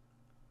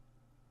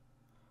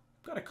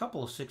 I've got a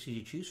couple of 60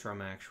 to choose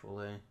from,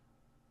 actually.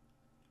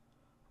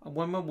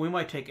 We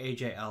might take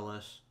A.J.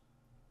 Ellis.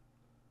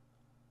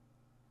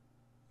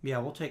 Yeah,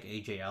 we'll take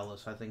A.J.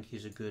 Ellis. I think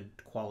he's a good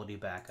quality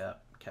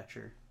backup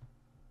catcher.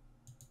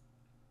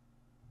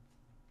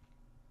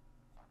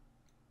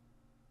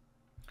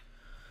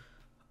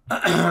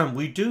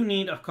 We do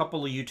need a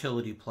couple of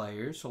utility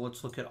players, so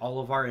let's look at all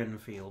of our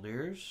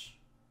infielders.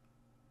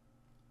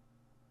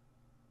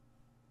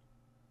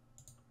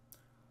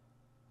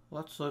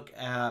 Let's look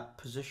at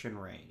position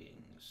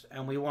ratings.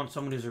 And we want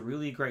someone who's a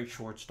really great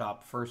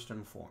shortstop first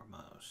and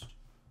foremost.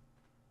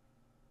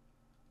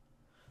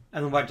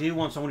 And then I do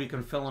want someone who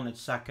can fill in at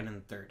second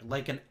and third.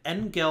 Like an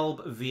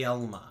Engelb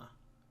Vielma.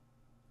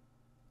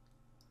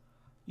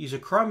 He's a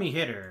crummy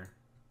hitter,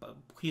 but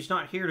he's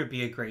not here to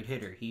be a great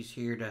hitter. He's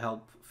here to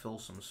help fill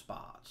some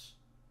spots.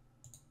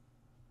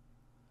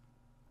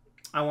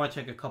 I want to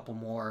take a couple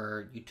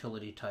more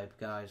utility type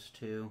guys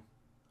too.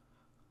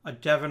 A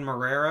Devin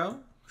Marrero?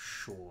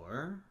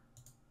 Sure.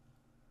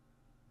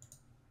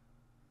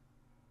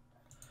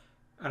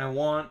 And I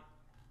want...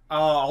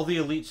 all the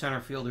elite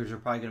center fielders are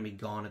probably going to be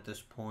gone at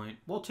this point.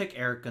 We'll take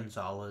Eric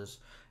Gonzalez.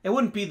 It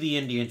wouldn't be the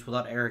Indians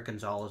without Eric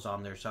Gonzalez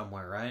on there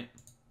somewhere, right?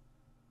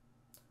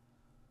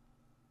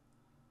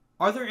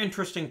 Are there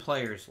interesting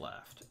players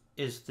left?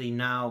 Is the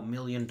now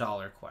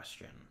million-dollar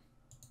question.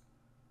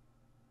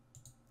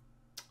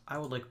 I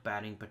would like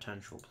batting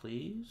potential,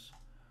 please.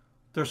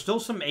 There's still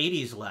some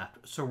 80s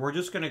left, so we're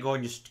just going to go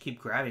and just keep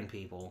grabbing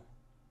people.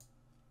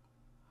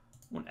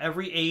 When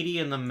every 80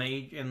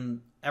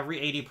 in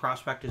every 80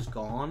 prospect is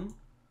gone,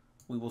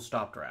 we will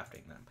stop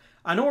drafting them.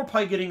 I know we're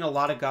probably getting a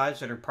lot of guys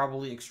that are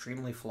probably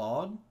extremely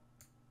flawed,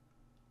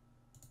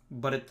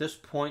 but at this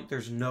point,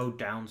 there's no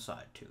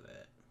downside to it.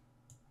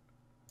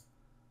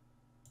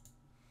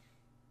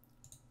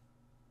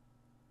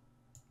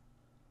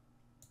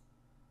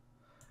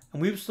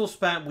 And we've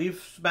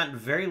spent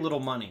very little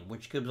money,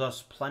 which gives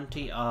us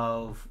plenty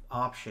of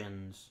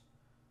options.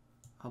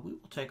 We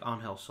will take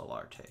Angel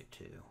Solarte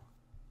too.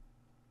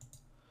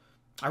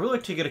 I really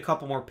like to get a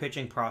couple more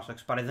pitching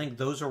prospects, but I think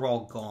those are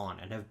all gone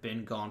and have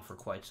been gone for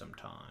quite some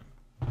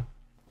time.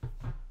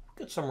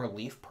 Get some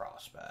relief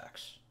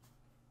prospects.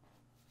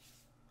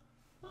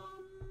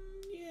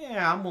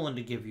 Yeah, I'm willing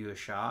to give you a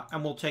shot.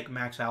 And we'll take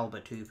Max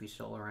Alba too if he's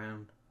still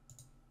around.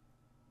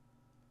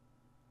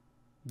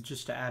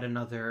 Just to add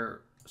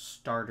another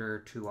starter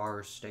to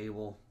our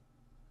stable.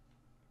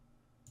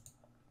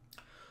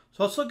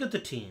 So let's look at the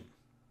team.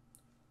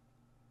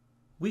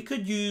 We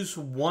could use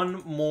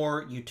one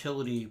more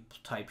utility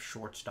type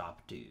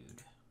shortstop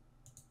dude.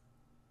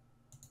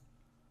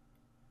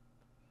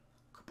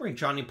 Could bring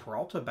Johnny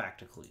Peralta back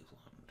to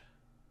Cleveland.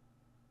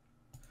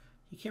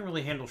 He can't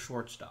really handle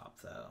shortstop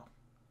though.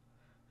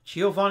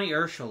 Giovanni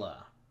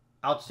Urshela,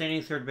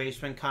 outstanding third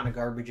baseman, kind of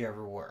garbage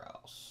everywhere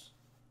else.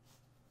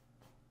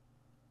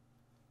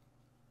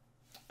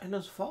 And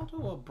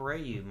Osvaldo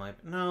Abreu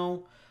might...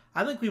 No,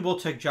 I think we will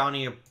take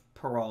Johnny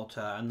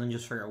Peralta and then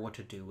just figure out what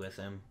to do with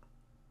him.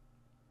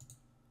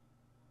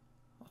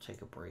 I'll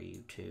take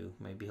Abreu too.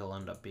 Maybe he'll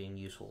end up being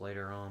useful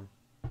later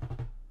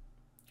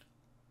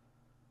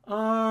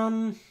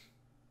on.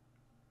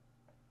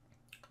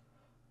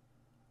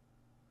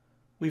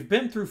 We've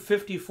been through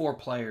 54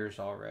 players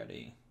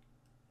already.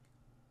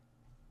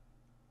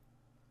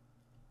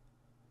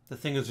 The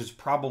thing is, there's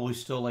probably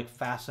still like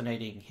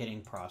fascinating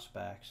hitting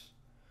prospects.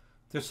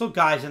 There's still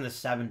guys in the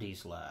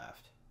 70s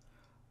left.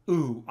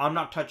 Ooh, I'm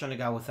not touching a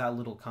guy with that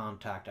little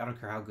contact. I don't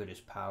care how good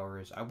his power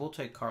is. I will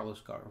take Carlos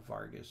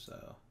Vargas,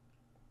 though.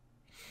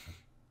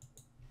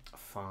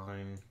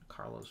 Fine.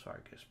 Carlos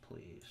Vargas,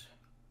 please.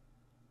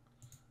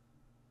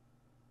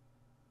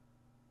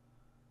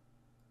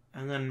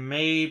 And then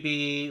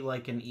maybe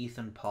like an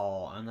Ethan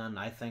Paul. And then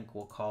I think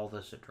we'll call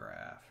this a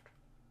draft.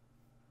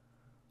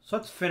 So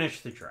let's finish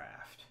the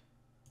draft.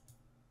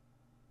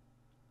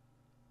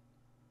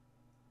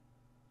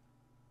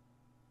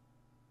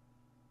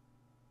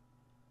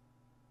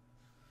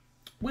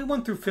 We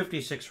went through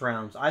 56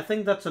 rounds. I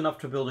think that's enough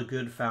to build a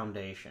good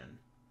foundation.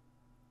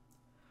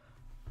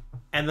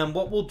 And then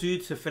what we'll do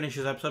to finish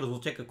this episode is we'll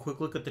take a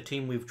quick look at the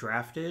team we've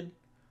drafted.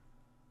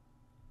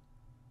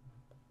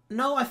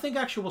 No, I think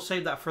actually we'll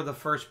save that for the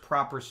first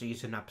proper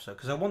season episode,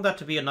 because I want that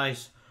to be a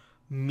nice,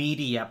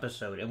 meaty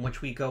episode in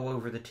which we go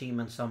over the team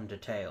in some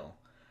detail.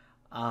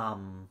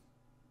 And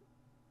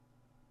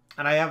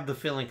I have the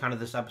feeling kind of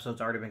this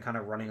episode's already been kind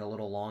of running a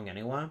little long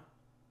anyway.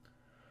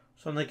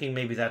 So I'm thinking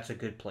maybe that's a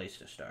good place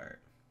to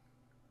start.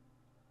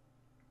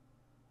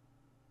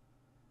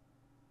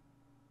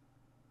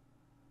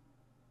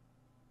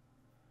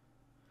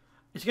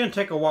 It's going to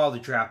take a while to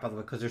draft, by the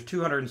way, because there's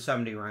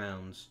 270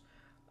 rounds.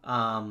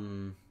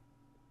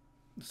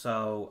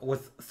 So,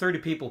 with 30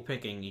 people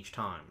picking each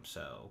time,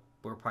 so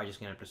we're probably just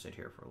going to have to sit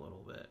here for a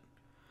little bit.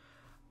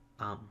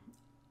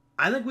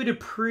 I think we did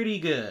pretty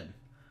good.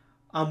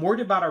 I'm worried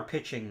about our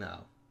pitching,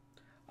 though.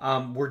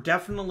 We're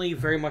definitely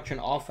very much an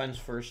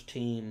offense-first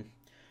team.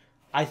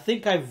 I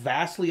think I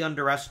vastly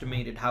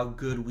underestimated how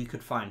good we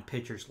could find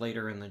pitchers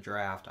later in the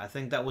draft. I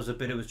think that was a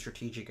bit of a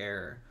strategic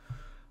error.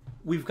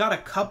 We've got a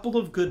couple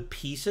of good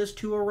pieces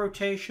to a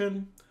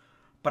rotation,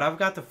 but I've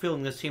got the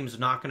feeling this team's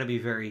not going to be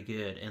very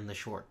good in the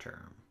short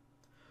term.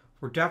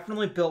 We're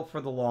definitely built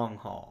for the long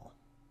haul.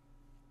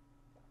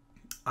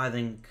 I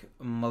think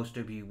most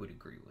of you would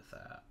agree with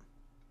that.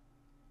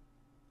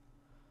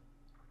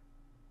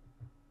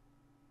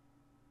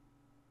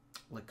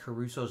 Like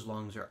Caruso's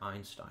lungs are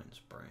Einstein's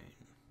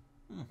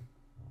brain.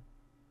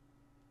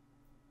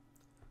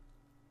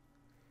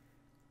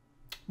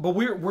 But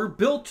we're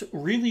built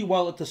really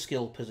well at the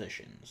skill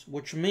positions,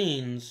 which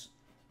means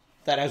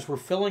that as we're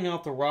filling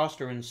out the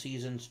roster in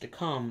seasons to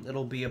come,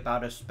 it'll be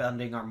about us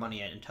spending our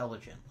money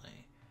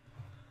intelligently.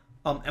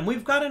 And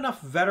we've got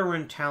enough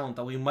veteran talent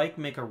that we might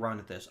make a run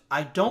at this.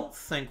 I don't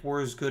think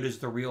we're as good as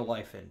the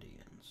real-life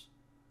Indians.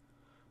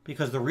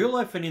 Because the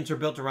real-life Indians are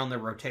built around their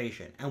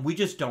rotation, and we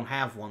just don't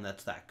have one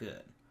that's that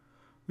good.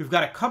 We've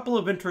got a couple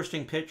of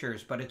interesting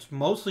pitchers, but it's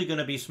mostly going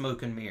to be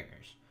smoke and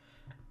mirrors.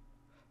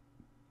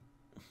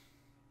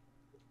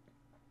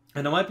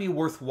 And it might be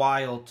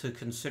worthwhile to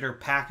consider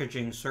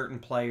packaging certain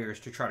players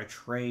to try to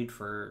trade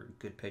for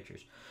good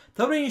pitchers.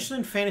 That would be an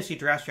interesting fantasy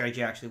draft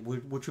strategy, actually,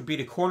 which would be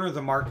to corner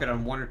the market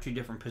on one or two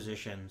different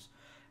positions,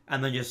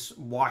 and then just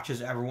watch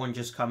as everyone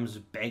just comes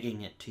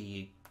begging to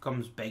you,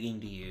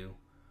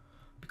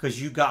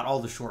 because you got all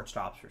the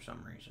shortstops for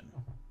some reason.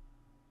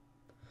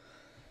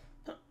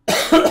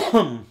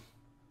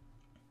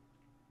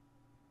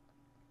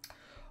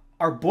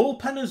 Our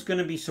bullpen is going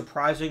to be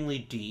surprisingly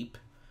deep.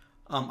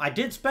 I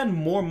did spend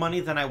more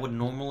money than I would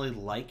normally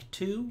like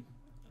to,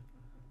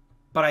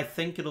 but I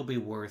think it'll be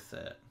worth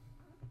it.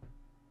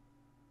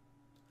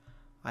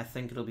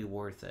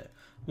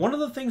 One of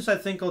the things I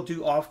think I'll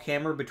do off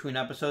camera between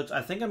episodes,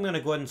 I think I'm going to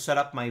go ahead and set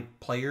up my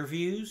player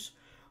views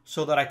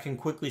so that I can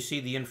quickly see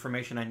the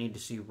information I need to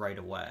see right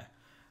away.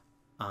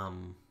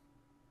 And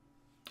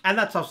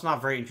that stuff's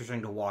not very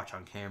interesting to watch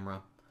on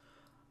camera.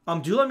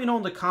 Do let me know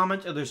in the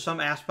comments if there's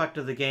some aspect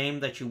of the game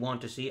that you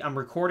want to see. I'm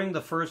recording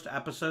the first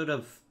episode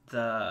of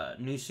the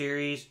new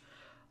series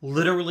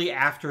literally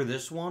after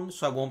this one,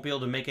 so I won't be able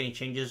to make any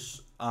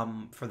changes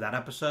for that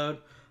episode.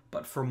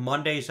 But for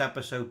Monday's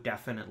episode,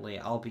 definitely,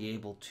 I'll be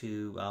able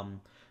to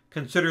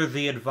consider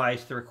the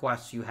advice, the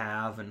requests you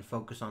have, and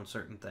focus on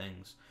certain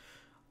things.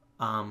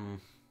 I've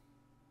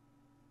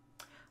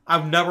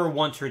never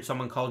once heard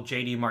someone call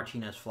JD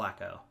Martinez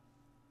Flacco.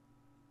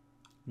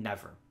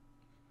 Never.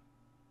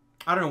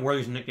 I don't know where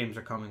these nicknames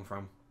are coming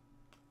from.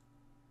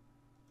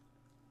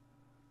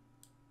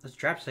 This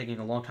draft's taking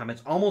a long time.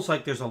 It's almost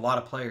like there's a lot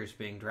of players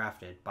being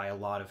drafted by a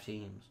lot of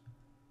teams.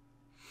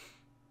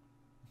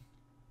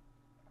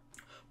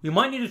 We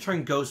might need to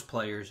turn ghost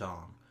players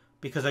on,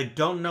 because I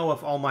don't know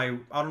if all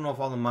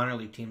the minor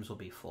league teams will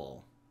be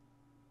full.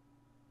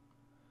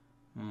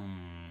 The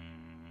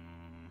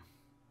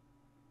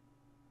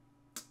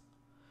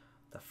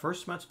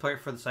first Mets player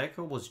for the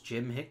cycle was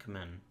Jim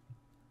Hickman.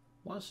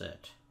 Was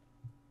it?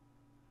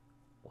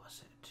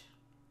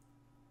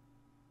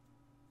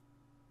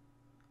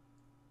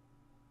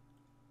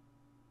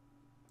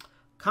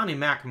 Connie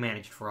Mack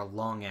managed for a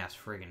long-ass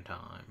friggin'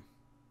 time.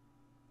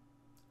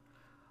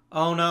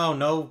 Oh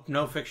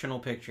no fictional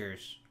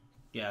pictures.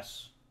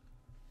 Yes.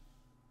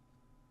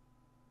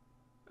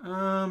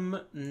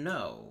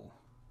 No.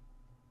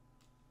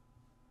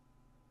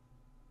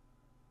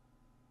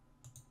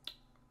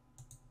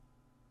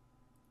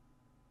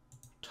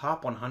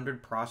 Top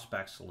 100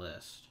 prospects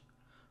list.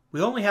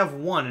 We only have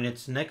one, and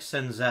it's Nick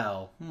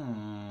Senzel.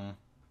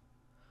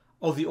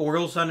 Oh, the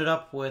Orioles ended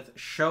up with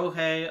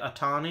Shohei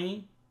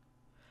Ohtani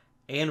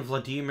and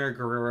Vladimir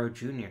Guerrero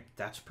Jr.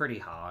 That's pretty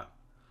hot.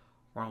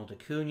 Ronald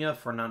Acuna,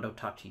 Fernando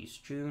Tatis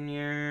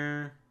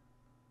Jr.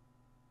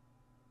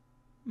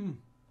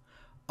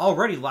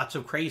 Already lots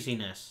of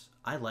craziness.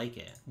 I like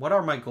it. What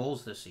are my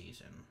goals this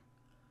season?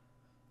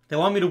 They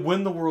want me to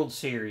win the World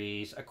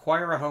Series,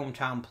 acquire a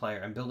hometown player,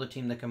 and build a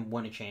team that can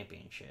win a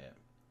championship.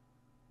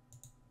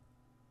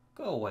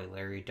 Go away,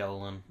 Larry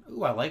Dolan.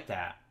 Ooh, I like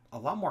that. a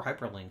lot more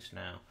hyperlinks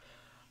now.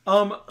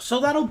 So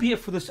that'll be it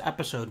for this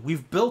episode.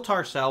 We've built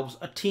ourselves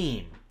a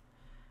team.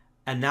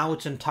 And now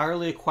it's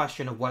entirely a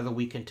question of whether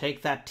we can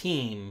take that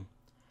team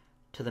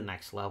to the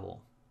next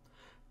level.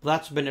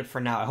 That's been it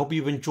for now. I hope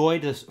you've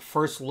enjoyed this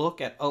first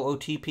look at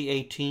OOTP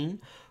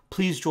 18.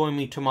 Please join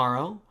me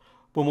tomorrow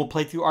when we'll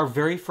play through our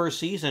very first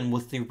season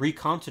with the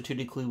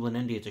reconstituted Cleveland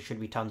Indians. It should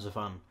be tons of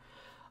fun.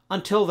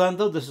 Until then,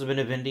 though, this has been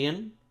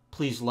Avindian.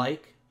 Please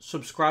like,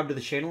 subscribe to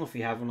the channel if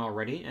you haven't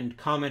already, and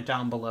comment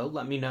down below.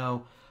 Let me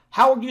know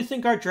how you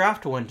think our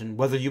draft went and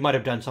whether you might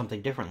have done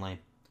something differently.